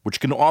producer, which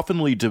can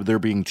often lead to there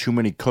being too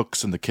many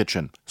cooks in the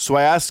kitchen. So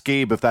I asked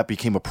Gabe if that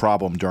became a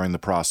problem during the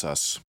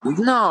process.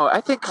 No,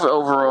 I think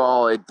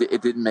overall it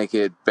didn't make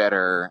it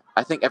better.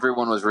 I think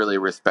everyone was really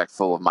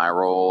respectful of my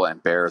role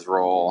and Bear's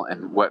role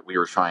and what we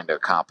were trying to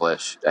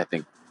accomplish. I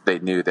think they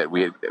knew that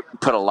we had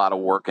put a lot of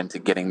work into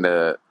getting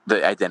the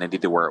identity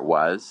to where it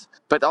was.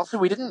 But also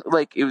we didn't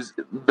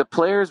the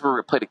players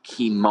played a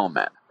key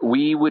moment.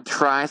 We would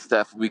try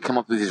stuff, we come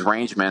up with these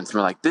arrangements, and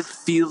we're like, this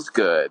feels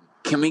good.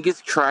 Can we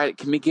just try it?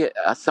 Can we get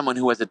someone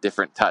who has a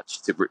different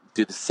touch to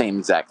do the same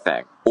exact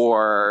thing?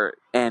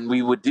 And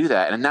we would do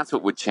that. And that's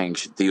what would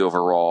change the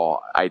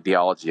overall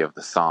ideology of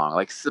the song.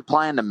 Like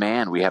Supply and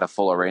Demand, we had a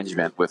full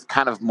arrangement with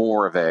kind of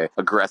more of a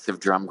aggressive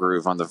drum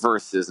groove on the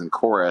verses and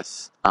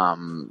chorus.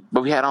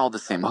 But we had all the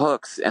same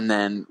hooks. And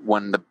then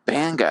when the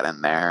band got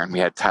in there and we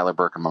had Tyler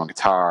Burkham on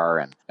guitar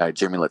and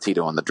Jeremy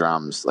Latito on the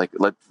drums,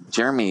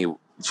 Jeremy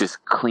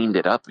just cleaned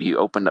it up. He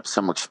opened up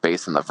so much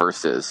space in the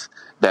verses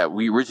that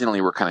we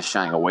originally were kind of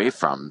shying away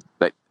from.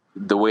 But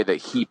the way that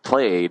he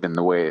played and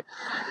the way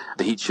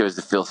that he chose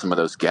to fill some of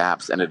those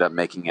gaps ended up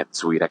making it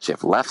so we'd actually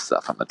have left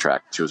stuff on the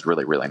track, which was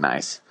really, really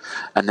nice.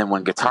 And then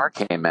when guitar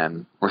came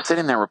in, we're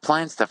sitting there, we're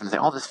playing stuff and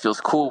saying, oh, this feels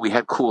cool. We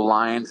had cool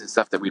lines and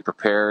stuff that we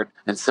prepared.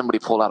 And somebody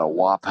pulled out a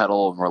wah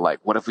pedal and we're like,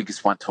 what if we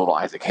just went total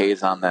Isaac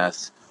Hayes on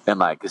this? And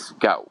it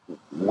got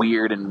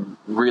weird and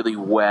really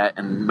wet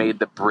and made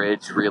the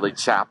bridge really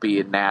choppy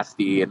and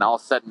nasty. And all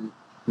of a sudden,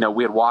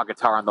 we had wah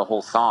guitar on the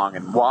whole song,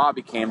 and wah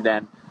became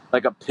then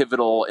like a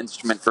pivotal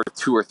instrument for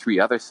 2 or 3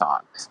 other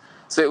songs.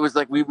 So it was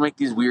like we would make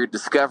these weird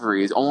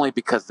discoveries only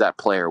because that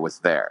player was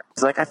there.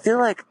 It's like I feel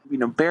like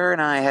Bear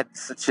and I had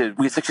such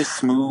a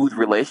smooth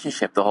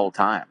relationship the whole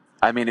time.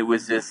 I mean, I'm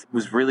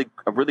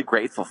really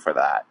grateful for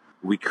that.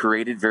 We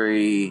created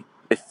very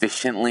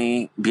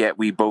efficiently, yet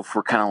we both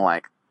were kind of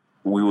like,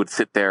 we would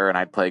sit there and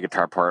I'd play a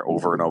guitar part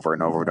over and over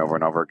and over and over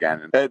and over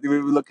again. And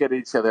we would look at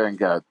each other and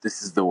go,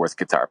 this is the worst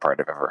guitar part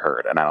I've ever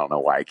heard. And I don't know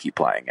why I keep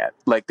playing it.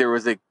 Like there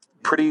was a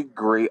pretty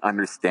great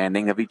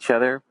understanding of each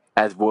other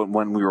as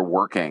when we were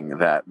working,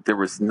 that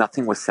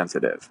nothing was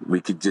sensitive.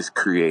 We could just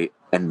create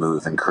and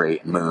move and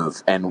create and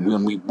move. And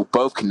when we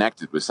both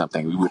connected with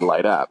something, we would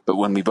light up. But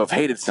when we both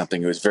hated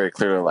something, it was very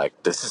clearly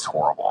like, this is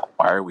horrible.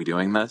 Why are we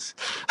doing this?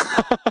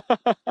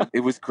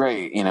 It was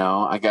great.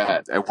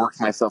 I worked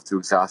myself to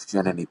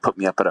exhaustion, and he put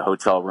me up at a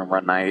hotel room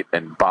one night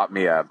and bought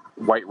me a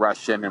White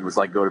Russian and was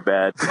like, go to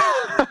bed.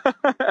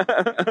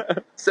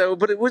 But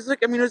it was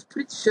it was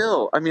pretty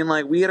chill.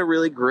 We had a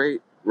really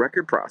great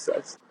record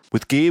process.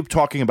 With Gabe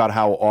talking about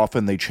how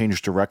often they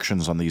changed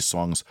directions on these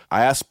songs,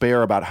 I asked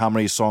Bear about how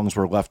many songs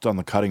were left on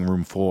the cutting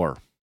room floor.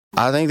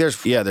 I think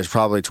there's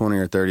probably 20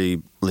 or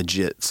 30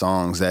 legit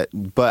songs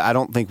but I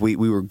don't think we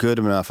were good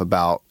enough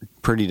about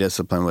pretty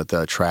disciplined with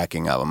the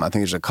tracking of them. I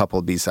think there's a couple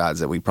of B-sides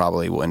that we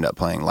probably will end up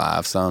playing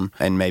live some,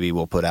 and maybe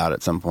we'll put out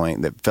at some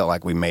point that felt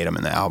like we made them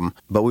in the album.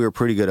 But we were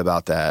pretty good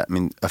about that.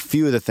 A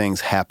few of the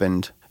things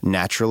happened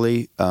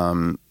naturally,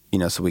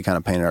 so we kind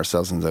of painted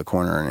ourselves into a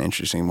corner in an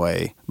interesting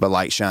way. But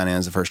Light Shine In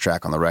is the first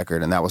track on the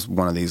record, and that was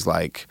one of these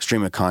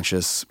stream of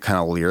conscious kind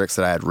of lyrics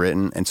that I had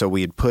written, and so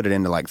we had put it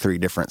into 3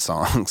 different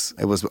songs.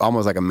 It was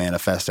almost like a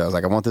manifesto. I was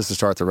like, I want this to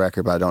start the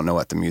record, but I don't know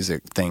what the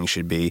music thing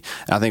should be.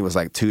 And I think it was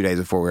 2 days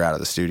before we were out of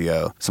the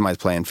studio, somebody's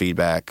playing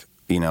feedback,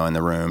 in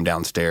the room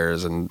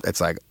downstairs, and it's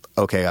like,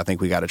 okay, I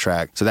think we got a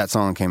track. So that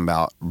song came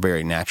about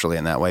very naturally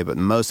in that way, but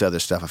most other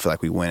stuff, I feel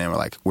like we went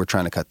in, we're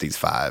trying to cut these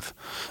 5,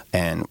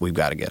 and we've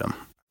got to get them.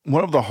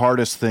 One of the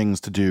hardest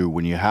things to do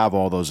when you have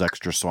all those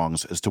extra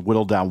songs is to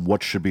whittle down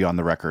what should be on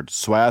the record.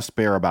 So I asked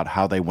Bear about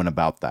how they went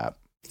about that.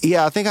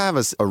 Yeah, I think I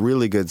have a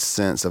really good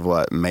sense of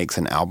what makes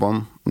an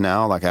album.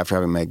 now, like after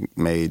having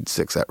made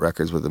 6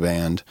 records with the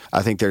band.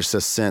 I think there's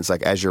a sense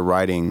like as you're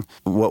writing,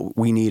 what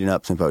we need an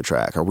up-tempo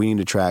track, or we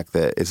need a track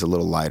that is a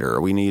little lighter,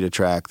 or we need a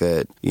track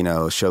that, you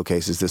know,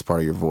 showcases this part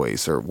of your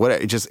voice, or what.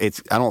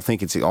 I don't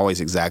think it's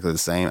always exactly the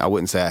same. I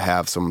wouldn't say I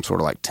have some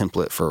sort of like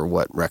template for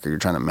what record you're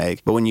trying to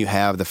make. But when you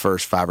have the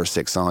first 5 or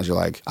 6 songs, you're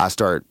like, I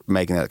start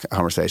making that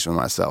conversation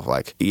with myself,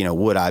 like, you know,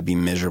 would I be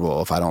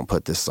miserable if I don't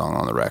put this song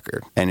on the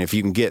record? And if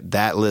you can get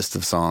that list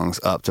of songs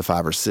up to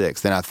 5 or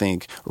 6, then I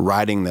think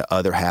writing the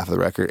other half of the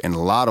record in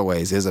a lot of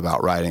ways is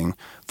about writing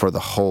for the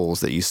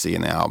holes that you see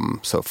in the album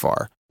so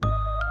far.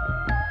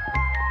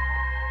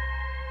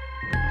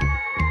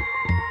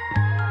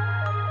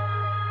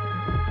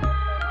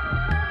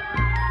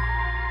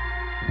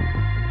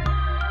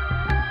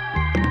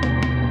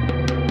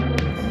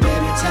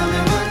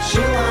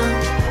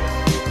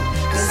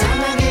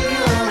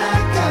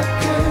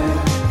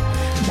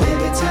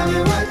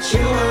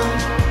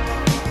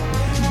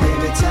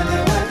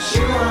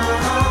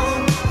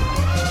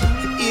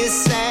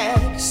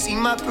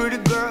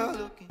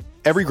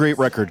 Every great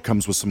record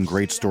comes with some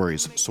great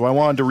stories, so I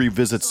wanted to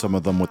revisit some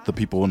of them with the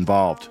people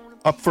involved.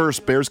 Up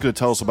first, Bear's going to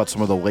tell us about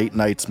some of the late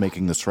nights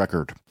making this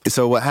record.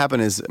 So what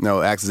happened is,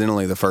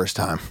 accidentally the first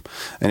time.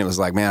 And it was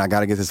like, man, I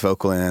got to get this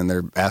vocal in.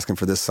 They're asking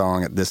for this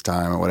song at this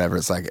time or whatever.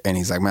 It's like, and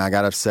he's like, man, I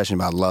got a session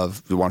about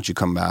love. Why don't you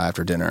come by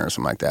after dinner or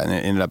something like that? And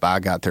it ended up, I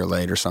got there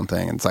late or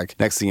something. And it's like,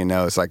 next thing you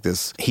know, it's like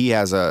this,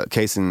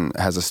 Kaysen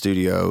has a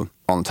studio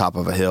on top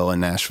of a hill in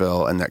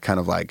Nashville, and that kind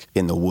of like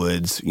in the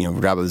woods, you know, we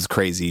got this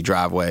crazy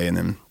driveway, and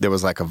then there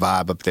was like a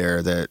vibe up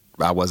there that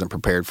I wasn't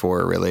prepared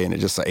for really, and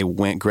it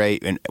went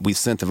great, and we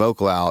sent the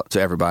vocal out to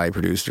everybody,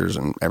 producers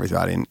and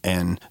everybody,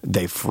 and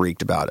they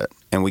freaked about it.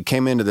 And we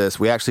came into this,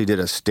 we actually did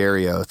a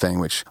stereo thing,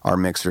 which our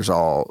mixers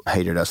all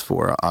hated us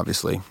for,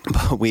 obviously.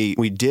 But we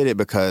did it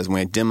because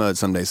when we demoed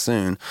Someday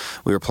Soon,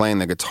 we were playing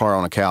the guitar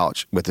on a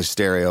couch with a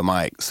stereo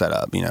mic set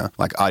up, you know,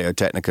 like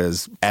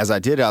Audio-Technicas. As I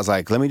did it, I was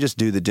like, let me just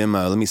do the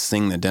demo, let me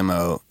sing the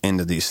demo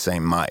into these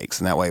same mics.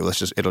 And that way,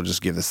 it'll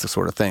just give us the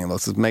sort of thing.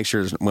 Let's just make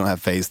sure we don't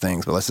have phase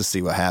things, but let's just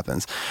see what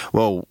happens.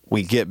 Well,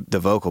 we get the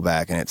vocal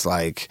back, and it's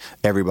like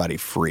everybody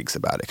freaks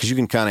about it. Because you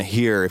can kind of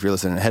hear, if you're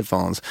listening to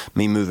headphones,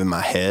 me moving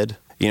my head.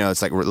 You know,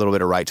 it's like a little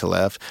bit of right to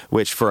left,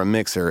 which for a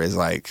mixer is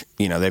like,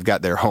 you know, they've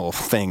got their whole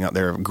thing,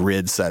 their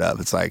grid set up.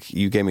 It's like,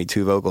 you gave me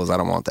 2 vocals, I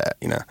don't want that,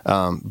 you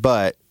know.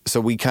 But so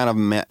we kind of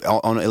met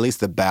on at least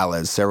the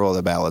ballads, several of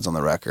the ballads on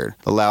the record.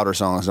 The louder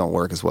songs don't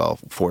work as well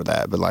for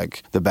that, but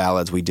like the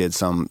ballads, we did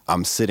some.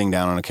 I'm sitting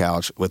down on a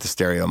couch with the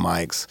stereo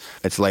mics.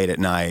 It's late at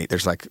night.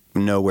 There's like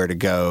nowhere to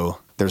go.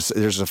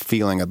 There's a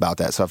feeling about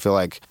that. So I feel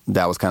like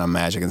that was kind of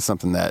magic, and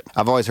something that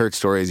I've always heard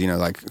stories, you know,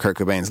 like Kurt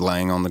Cobain's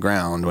laying on the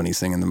ground when he's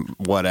singing the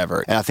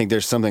whatever. And I think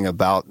there's something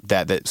about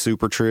that's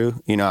super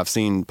true. You know, I've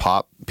seen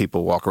pop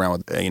people walk around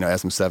with, you know,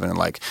 SM7 and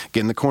like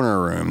get in the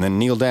corner room, then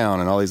kneel down,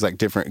 and all these like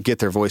different, get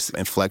their voice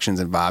inflections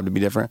and vibe to be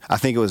different. I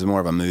think it was more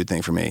of a mood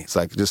thing for me. It's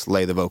like, just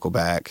lay the vocal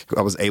back.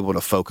 I was able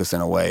to focus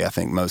in a way, I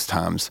think, most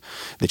times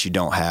that you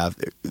don't have.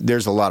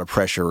 There's a lot of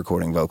pressure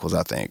recording vocals,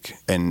 I think.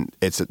 And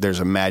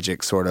there's a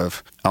magic sort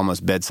of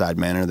almost bedside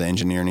manner the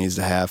engineer needs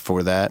to have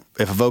for that.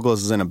 If a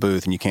vocalist is in a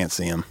booth and you can't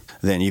see him,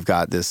 then you've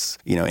got this,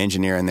 you know,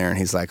 engineer in there, and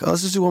he's like, oh,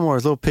 let's just do one more.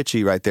 It's a little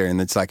pitchy right there.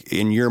 And it's like,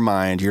 in your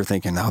mind, you're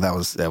thinking, oh, that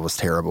was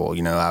terrible.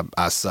 You know,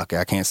 I suck.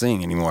 I can't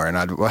sing anymore.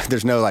 And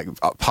there's no like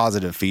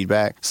positive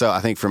feedback. So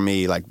I think for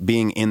me, like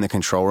being in the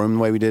control room the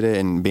way we did it,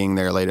 and being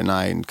there late at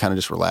night and kind of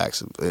just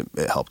relax,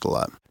 it helped a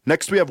lot.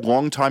 Next, we have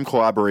longtime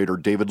collaborator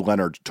David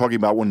Leonard talking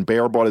about when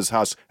Bear bought his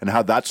house and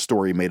how that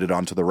story made it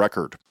onto the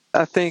record.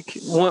 I think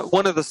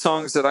one of the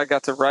songs that I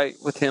got to write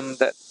with him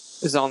that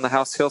is on the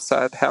House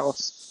Hillside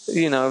house,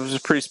 you know, it was a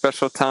pretty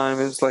special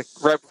time. It was like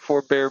right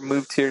before Bear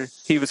moved here,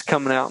 he was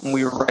coming out and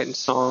we were writing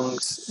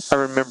songs. I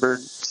remembered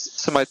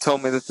somebody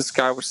told me that this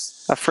guy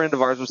a friend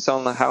of ours was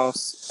selling a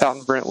house out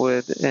in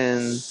Brentwood,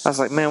 and I was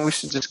like, man, we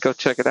should just go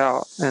check it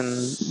out.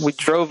 And we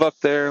drove up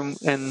there,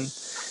 and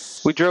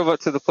we drove up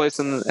to the place,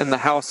 and the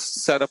house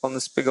set up on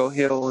this big old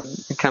hill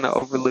and kind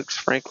of overlooks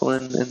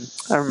Franklin. And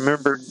I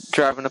remember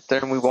driving up there,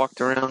 and we walked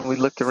around, and we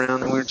looked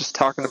around, and we were just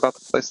talking about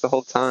the place the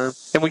whole time.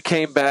 And we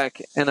came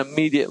back, and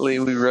immediately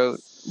we wrote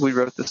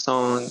the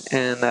song,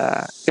 and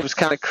it was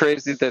kind of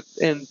crazy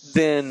and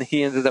then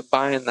he ended up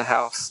buying the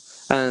house.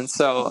 And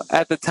so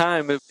at the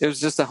time, it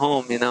was just a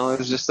home, you know, it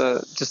was just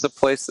a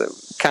place that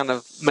kind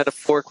of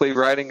metaphorically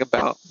writing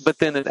about, but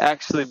then it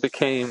actually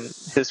became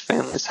his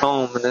family's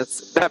home, and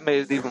that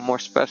made it even more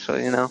special,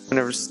 you know. I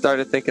never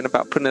started thinking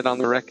about putting it on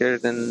the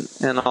record and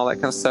all that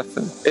kind of stuff,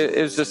 and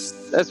it was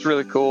just, that's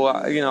really cool.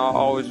 I'll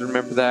always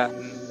remember that,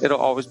 and it'll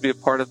always be a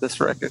part of this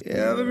record.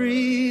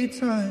 Every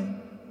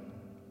time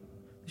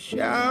the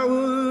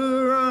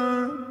shower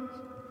runs,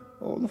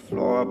 all the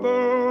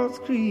floorboards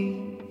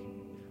creak,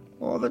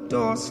 or the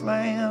door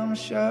slams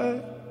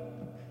shut,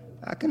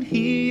 I can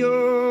hear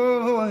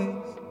your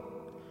voice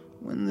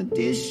when the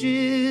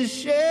dishes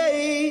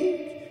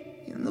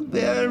shake in the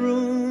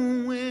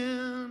bedroom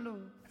window.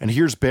 And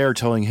here's Bear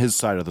telling his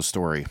side of the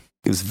story.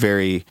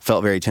 It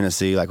felt very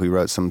Tennessee, like we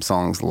wrote some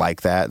songs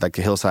like that. Like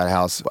the Hillside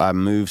House, I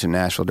moved to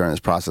Nashville during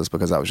this process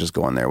because I was just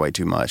going there way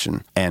too much.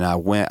 And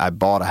I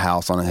bought a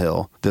house on a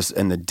hill. This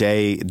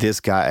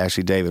guy,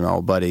 actually David, my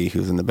old buddy who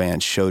was in the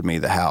band, showed me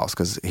the house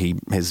because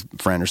his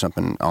friend or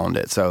something owned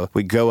it. So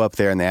we go up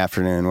there in the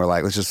afternoon. We're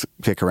like, let's just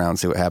kick around and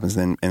see what happens.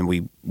 And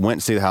we went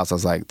to see the house. I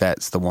was like,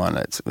 that's the one.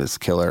 It's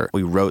killer.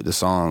 We wrote the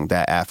song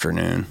that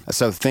afternoon.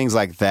 So things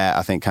like that,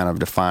 I think, kind of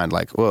defined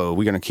like, whoa,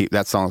 we're going to keep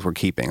that songs we're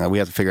keeping. Like, we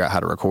have to figure out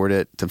how to record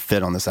it to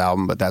fit on this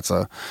album, but that's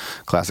a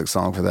classic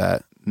song for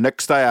that.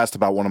 Next, I asked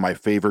about one of my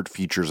favorite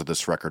features of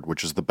this record,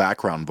 which is the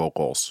background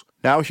vocals.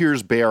 Now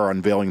here's Bear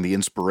unveiling the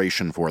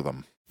inspiration for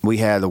them. We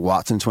had the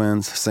Watson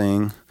twins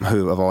sing,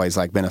 who I've always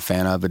been a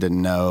fan of but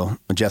didn't know.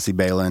 Jesse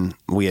Balin,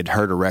 we had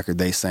heard a record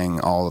they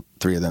sang, all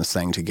three of them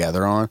sang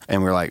together on,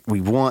 and we're like,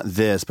 we want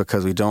this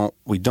because we don't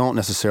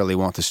necessarily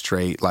want the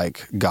straight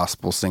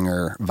gospel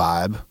singer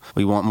vibe.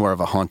 We want more of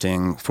a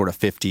haunting sort of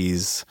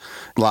 50s.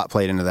 A lot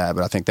played into that,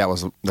 but I think that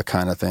was the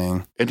kind of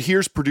thing. And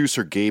here's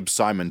producer Gabe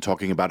Simon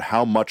talking about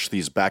how much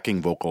these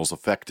backing vocals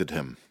affected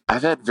him.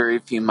 I've had very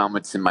few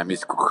moments in my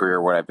musical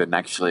career where I've been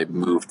actually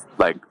moved,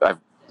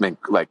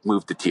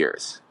 moved to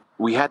tears.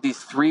 We had these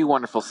three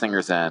wonderful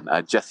singers in,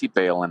 Jesse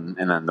Balin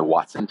and then the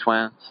Watson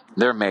twins.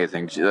 They're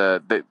amazing.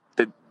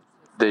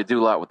 They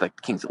do a lot with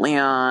Kings of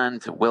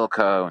Leon, to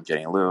Wilco and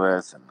Jenny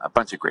Lewis and a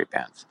bunch of great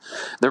bands.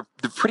 They're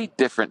pretty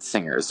different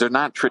singers. They're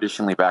not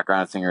traditionally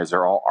background singers.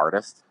 They're all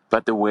artists.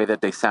 But the way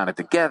that they sounded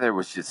together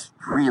was just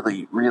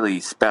really,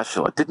 really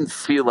special. It didn't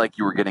feel like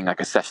you were getting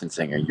a session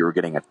singer. You were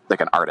getting an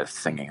artist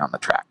singing on the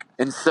track.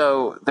 And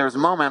so there was a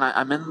moment,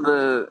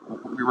 we're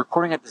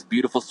recording at this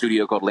beautiful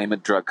studio called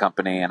Lehman Drug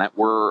Company, and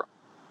we're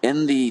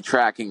in the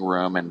tracking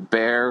room, and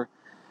Bear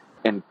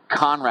and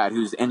Conrad,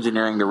 who's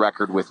engineering the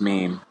record with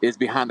me, is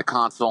behind the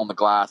console and the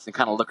glass and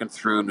kind of looking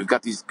through. And we've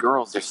got these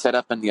girls, they're set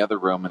up in the other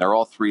room, and they're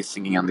all three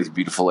singing on these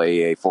beautiful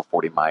AEA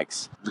 440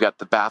 mics. We've got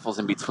the baffles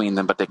in between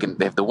them, but they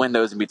have the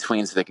windows in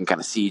between so they can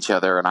kind of see each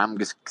other. And I'm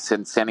just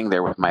standing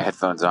there with my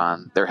headphones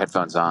on, their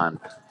headphones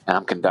on, and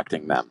I'm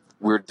conducting them.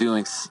 We're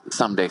doing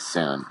Someday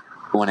Soon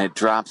when it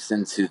drops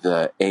into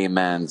the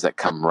amens that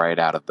come right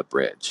out of the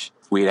bridge.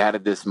 We had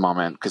added this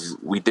moment because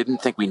we didn't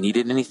think we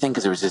needed anything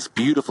because there was this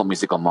beautiful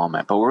musical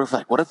moment. But we're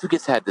like, what if we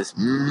just had this,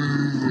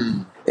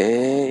 amen.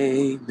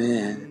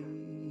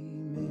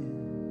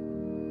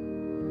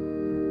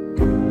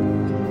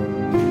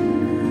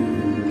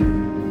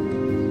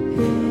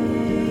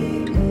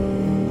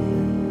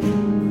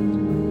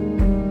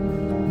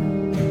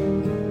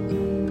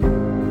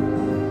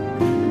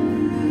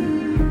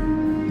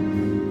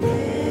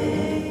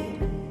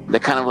 They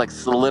kind of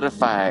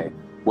solidify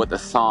what the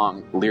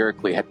song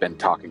lyrically had been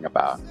talking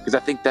about. Because I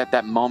think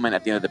that moment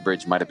at the end of the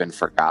bridge might have been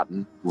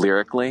forgotten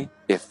lyrically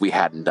if we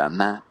hadn't done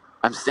that.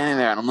 I'm standing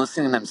there and I'm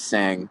listening to them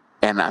sing,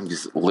 and I'm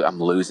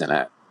losing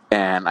it.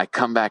 And I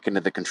come back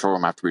into the control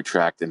room after we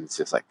tracked, and it's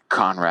just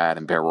Conrad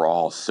and Bear were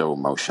all so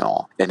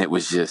emotional. And it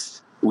was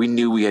just, we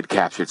knew we had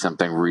captured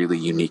something really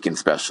unique and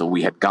special.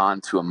 We had gone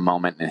to a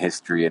moment in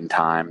history and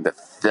time that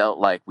felt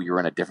like we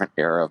were in a different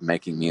era of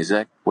making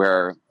music,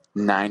 where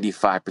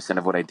 95%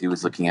 of what I do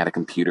is looking at a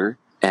computer.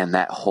 And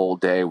that whole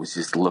day was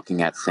just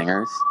looking at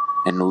singers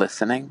and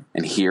listening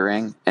and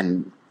hearing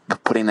and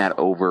putting that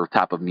over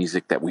top of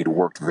music that we'd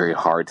worked very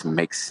hard to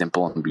make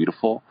simple and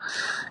beautiful.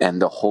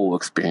 And the whole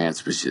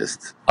experience was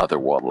just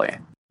otherworldly.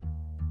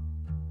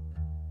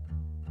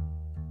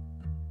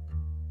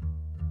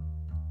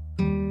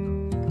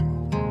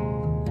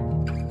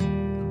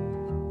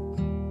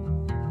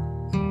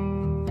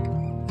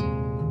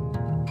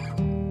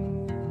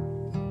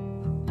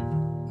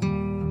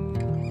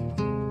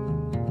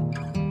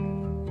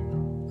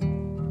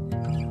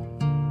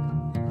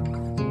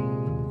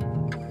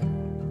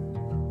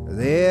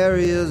 There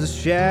is a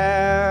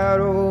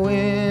shadow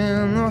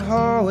in the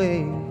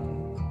hallway.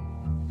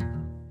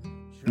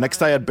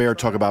 Next, I had Bear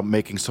talk about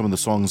making some of the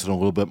songs in a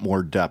little bit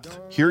more depth.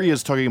 Here he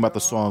is talking about the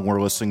song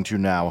we're listening to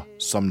now,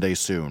 Someday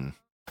Soon.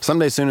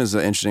 Someday Soon is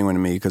an interesting one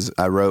to me because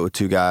I wrote with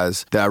two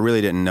guys that I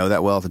really didn't know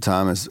that well at the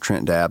time, as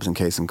Trent Dabbs and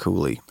Kason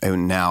Cooley.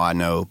 And now I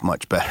know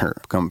much better,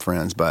 become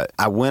friends. But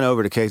I went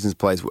over to Kason's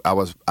place.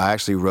 I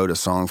actually wrote a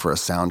song for a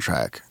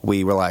soundtrack.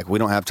 We were like, we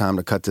don't have time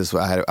to cut this.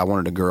 I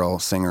wanted a girl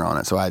singer on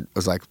it. So I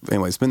was like,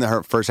 anyway, spend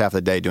the first half of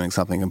the day doing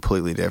something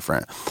completely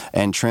different.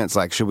 And Trent's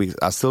like,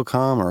 I still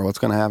come, or what's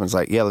going to happen? It's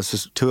like, yeah, let's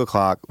just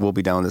 2:00. We'll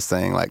be done with this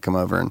thing. Come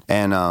over.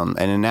 And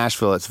in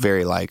Nashville, it's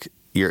very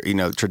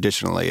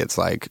traditionally it's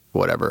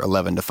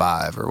 11 to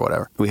 5 or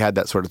whatever. We had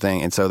that sort of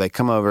thing. And so they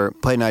come over,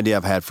 played an idea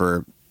I've had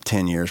for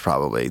 10 years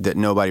probably that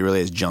nobody really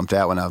has jumped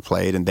at when I've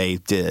played, and they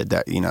did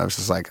that. It's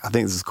just I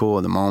think this is cool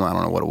in the moment. I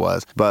don't know what it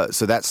was, but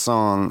so that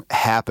song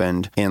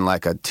happened in a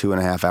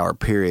 2.5 hour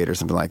period or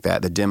something like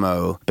that. The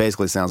demo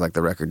basically sounds like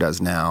the record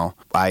does now.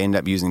 I end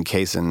up using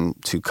Kason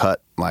to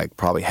cut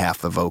probably half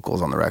the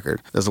vocals on the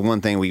record. There's the one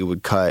thing we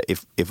would cut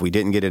if we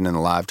didn't get it in the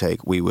live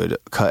take, we would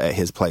cut at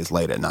his place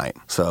late at night.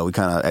 So we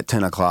kind of at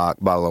 10:00,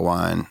 bottle of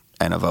wine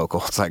and a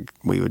vocal. It's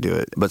we would do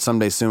it. But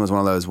Someday Soon was one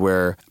of those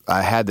where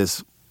I had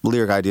this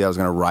lyric idea I was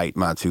going to write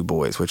my two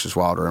boys, which is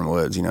Wilder and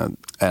Woods, you know.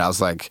 And I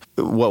was like,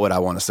 what would I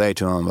want to say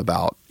to them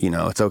about, you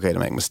know, it's okay to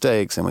make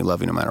mistakes and we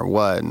love you no matter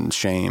what, and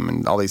shame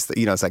and all these,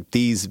 you know, it's like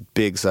these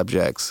big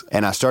subjects.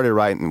 And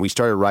we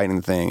started writing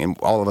the thing, and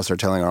all of us are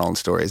telling our own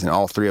stories, and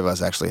all three of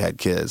us actually had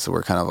kids. So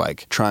we're kind of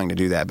like trying to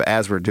do that. But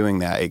as we're doing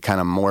that, it kind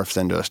of morphs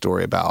into a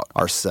story about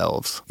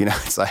ourselves. You know,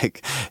 it's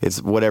like,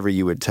 it's whatever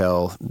you would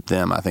tell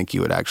them, I think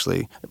you would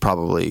actually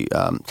probably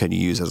could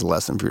use as a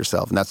lesson for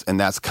yourself. And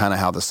that's kind of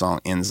how the song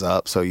ends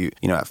up. So you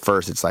know, at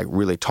first it's like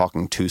really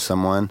talking to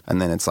someone,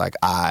 and then it's like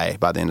by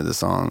the end of the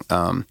song.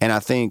 And I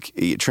think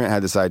Trent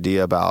had this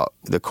idea about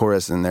the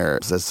chorus in there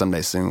says,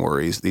 "Someday soon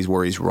these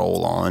worries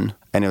roll on."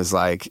 And it was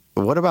like,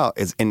 what about,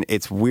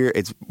 it's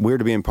weird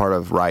to be in part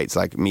of Rights,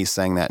 like me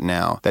saying that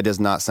now. That does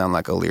not sound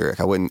like a lyric.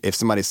 I wouldn't, if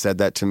somebody said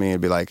that to me,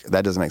 it'd be like,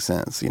 that doesn't make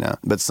sense, you know?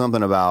 But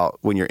something about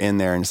when you're in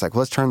there and it's like,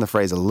 well, let's turn the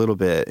phrase a little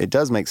bit. It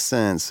does make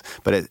sense,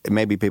 but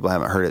maybe people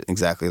haven't heard it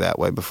exactly that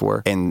way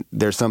before. And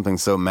there's something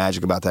so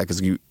magic about that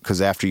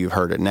because after you've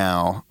heard it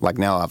now, like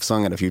now I've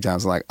sung it a few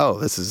times, I'm like, oh,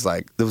 this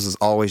is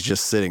always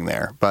just sitting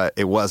there. But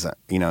it wasn't,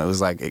 you know, it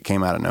was like it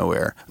came out of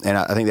nowhere. And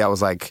I think that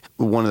was like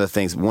one of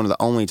the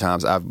only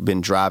times I've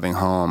been driving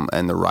home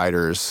and the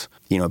writers,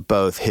 you know,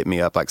 both hit me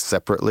up like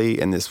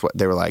separately, and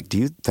they were like, do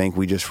you think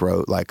we just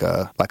wrote like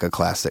a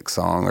classic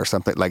song or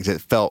something? Like it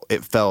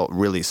felt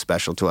really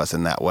special to us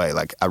in that way.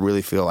 Like I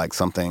really feel like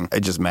it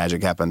just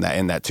magic happened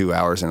in that 2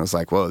 hours, and it was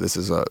like, whoa, this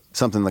is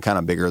something kind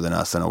of bigger than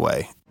us in a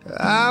way.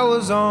 I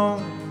was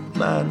on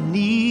my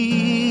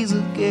knees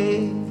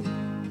again,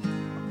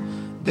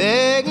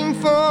 begging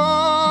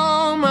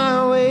for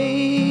my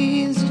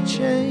ways to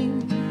change.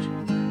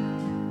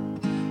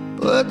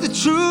 But the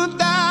truth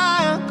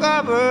I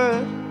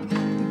uncovered,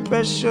 the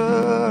pressure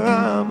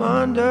I'm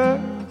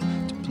under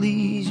to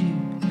please you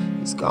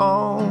is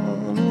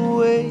gone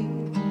away.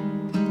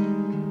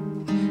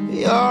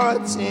 You're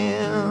a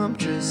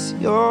temptress,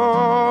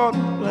 you're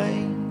to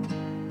blame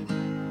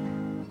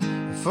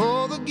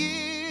for the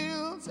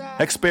guilt.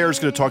 X-Bear is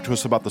going to talk to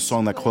us about the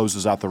song that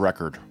closes out the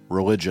record,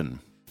 Religion.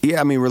 Yeah,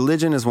 I mean,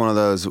 Religion is one of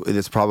those,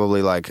 it's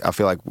probably like, I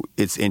feel like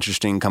it's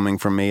interesting coming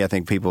from me. I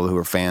think people who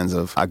are fans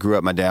of, I grew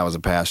up, my dad was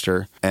a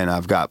pastor, and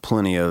I've got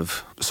plenty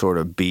of sort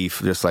of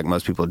beef, just like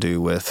most people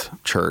do with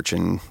church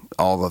and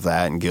all of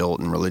that, and guilt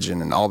and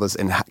religion and all this,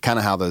 and kind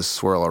of how those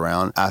swirl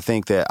around. I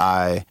think that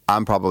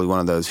I'm probably one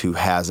of those who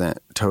hasn't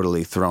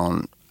totally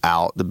thrown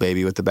out the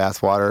baby with the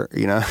bathwater,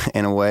 you know,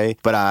 in a way.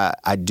 But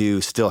I do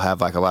still have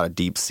like a lot of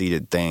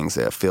deep-seated things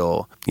that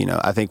feel, you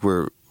know, I think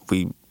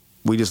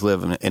we just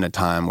live in a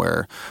time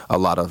where a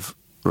lot of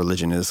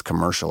religion is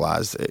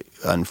commercialized,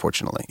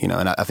 unfortunately, you know,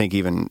 and I think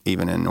even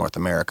in North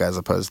America, as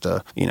opposed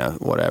to, you know,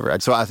 whatever.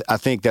 So I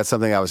think that's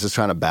something I was just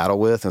trying to battle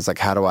with. And it's like,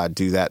 how do I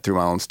do that through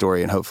my own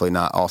story and hopefully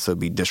not also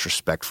be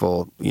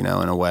disrespectful, you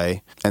know, in a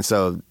way. And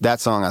so that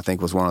song, I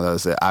think, was one of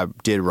those that I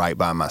did write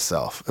by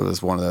myself. It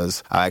was one of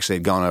those, I actually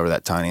had gone over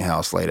that tiny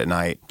house late at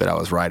night that I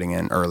was writing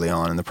in early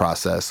on in the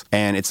process.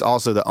 And it's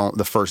also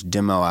the first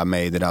demo I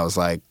made that I was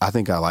like, I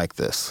think I like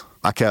this.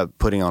 I kept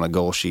putting on a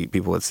goal sheet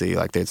people would see,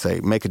 like they'd say,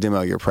 make a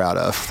demo you're proud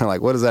of. They're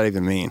like, what does that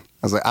even mean?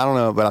 I was like, I don't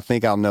know, but I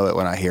think I'll know it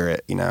when I hear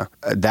it, you know.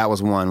 That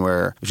was one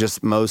where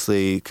just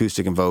mostly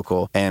acoustic and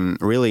vocal, and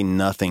really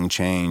nothing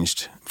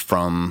changed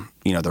from,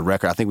 you know, the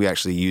record. I think we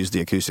actually used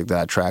the acoustic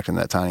that I tracked in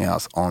that tiny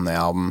house on the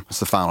album.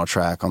 It's the final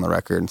track on the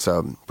record, and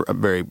so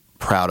I'm very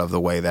proud of the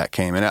way that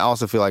came. And I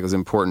also feel like it was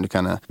important to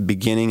kind of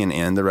beginning and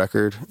end the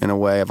record in a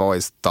way. I've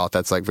always thought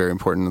that's like very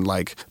important in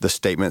like the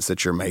statements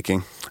that you're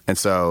making. And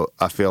so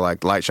I feel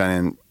like Light Shine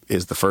In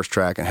is the first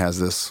track and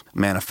has this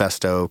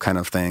manifesto kind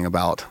of thing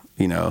about,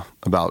 you know,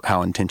 about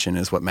how intention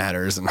is what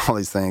matters and all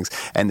these things.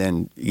 And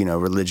then, you know,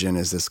 Religion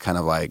is this kind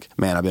of like,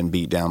 man, I've been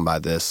beat down by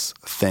this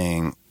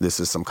thing. This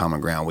is some common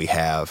ground we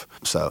have.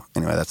 So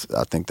anyway,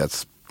 I think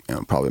that's, you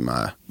know, probably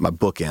my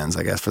bookends,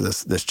 I guess, for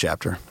this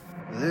chapter.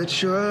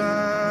 Let your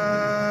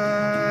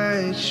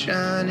light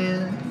shine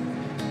in.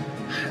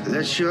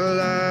 Let your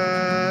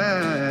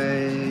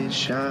light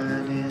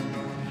shine in.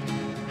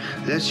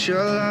 Let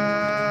your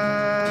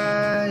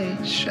light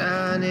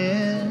shine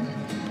in.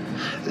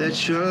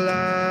 Let your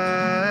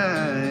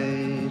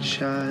light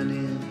shine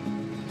in.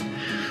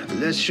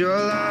 Let your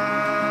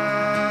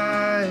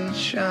light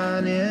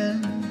shine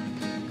in.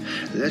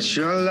 Let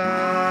your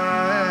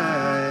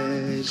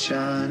light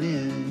shine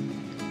in.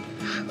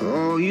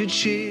 Oh, you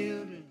children.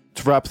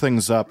 To wrap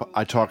things up,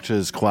 I talked to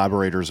his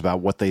collaborators about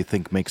what they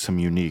think makes him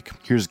unique.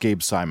 Here's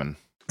Gabe Simon.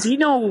 You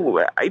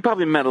know, I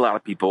probably met a lot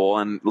of people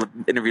and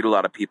interviewed a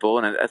lot of people,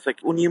 and it's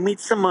like when you meet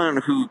someone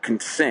who can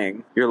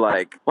sing, you're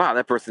like, wow,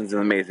 that person's an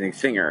amazing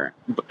singer.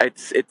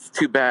 It's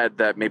too bad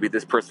that maybe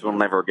this person will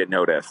never get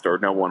noticed or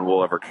no one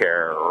will ever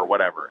care or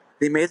whatever.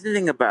 The amazing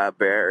thing about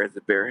Bear is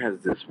that Bear has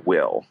this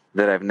will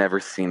that I've never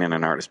seen in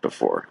an artist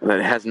before, that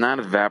has not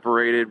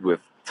evaporated with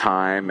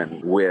time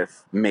and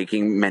with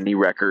making many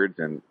records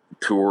and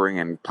touring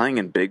and playing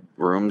in big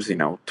rooms, you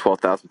know,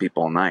 12,000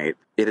 people a night.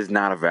 It has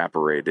not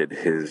evaporated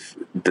his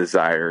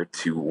desire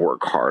to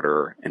work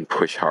harder and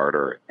push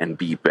harder and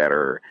be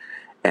better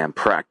and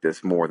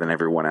practice more than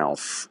everyone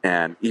else.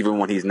 And even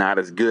when he's not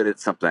as good at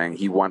something,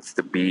 he wants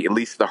to be at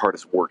least the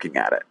hardest working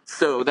at it.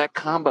 So that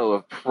combo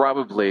of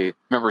probably,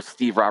 remember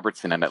Steve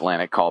Robertson in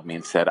Atlantic called me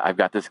and said, I've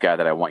got this guy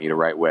that I want you to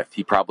write with.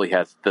 He probably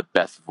has the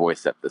best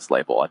voice at this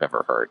label I've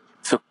ever heard.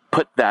 So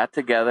put that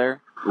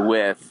together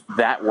with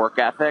that work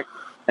ethic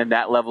and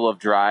that level of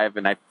drive,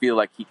 and I feel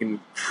like he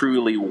can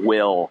truly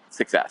will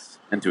success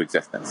into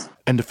existence.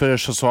 And to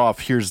finish us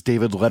off, here's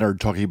David Leonard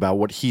talking about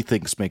what he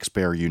thinks makes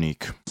Bear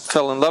unique.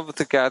 Fell in love with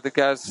the guy.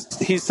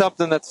 He's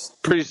something that's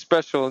pretty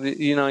special.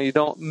 You know, you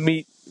don't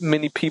meet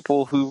many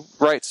people who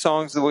write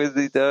songs the way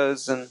that he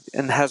does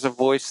and has a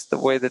voice the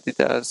way that he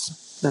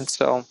does. And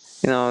so,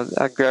 you know,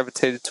 I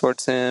gravitated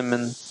towards him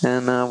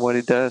and what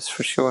he does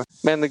for sure.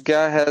 Man, the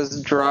guy has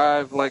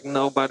drive like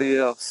nobody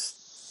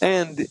else.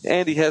 And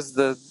he has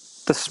the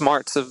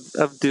smarts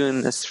of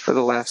doing this for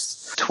the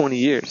last 20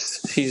 years.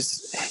 He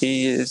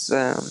is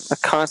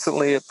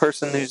constantly a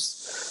person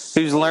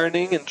who's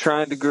learning and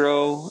trying to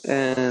grow,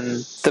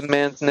 and the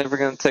man's never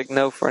going to take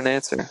no for an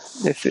answer.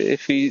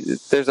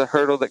 If there's a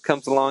hurdle that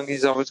comes along,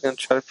 he's always going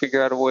to try to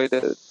figure out a way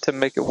to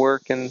make it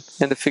work and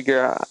to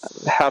figure out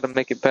how to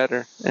make it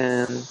better.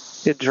 And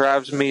it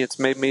drives me. It's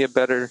made me a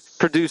better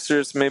producer.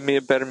 It's made me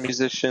a better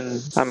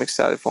musician. I'm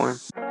excited for him.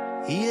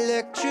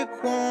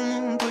 Electric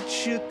woman,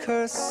 put your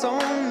curse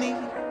on me.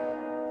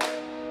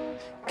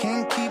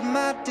 Can't keep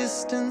my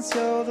distance,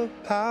 you're the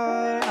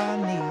power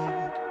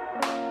I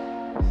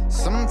need.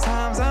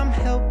 Sometimes I'm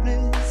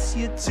helpless,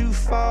 you're too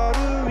far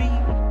to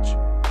reach.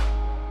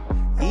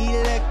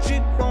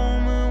 Electric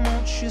woman,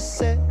 won't you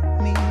set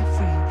me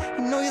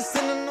free? You know you're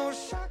sending no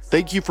shots.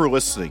 Thank you for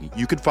listening.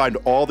 You can find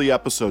all the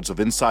episodes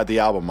of Inside the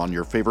Album on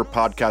your favorite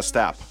podcast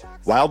app.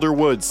 Wilder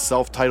Wood's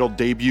self-titled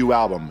debut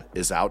album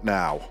is out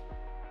now.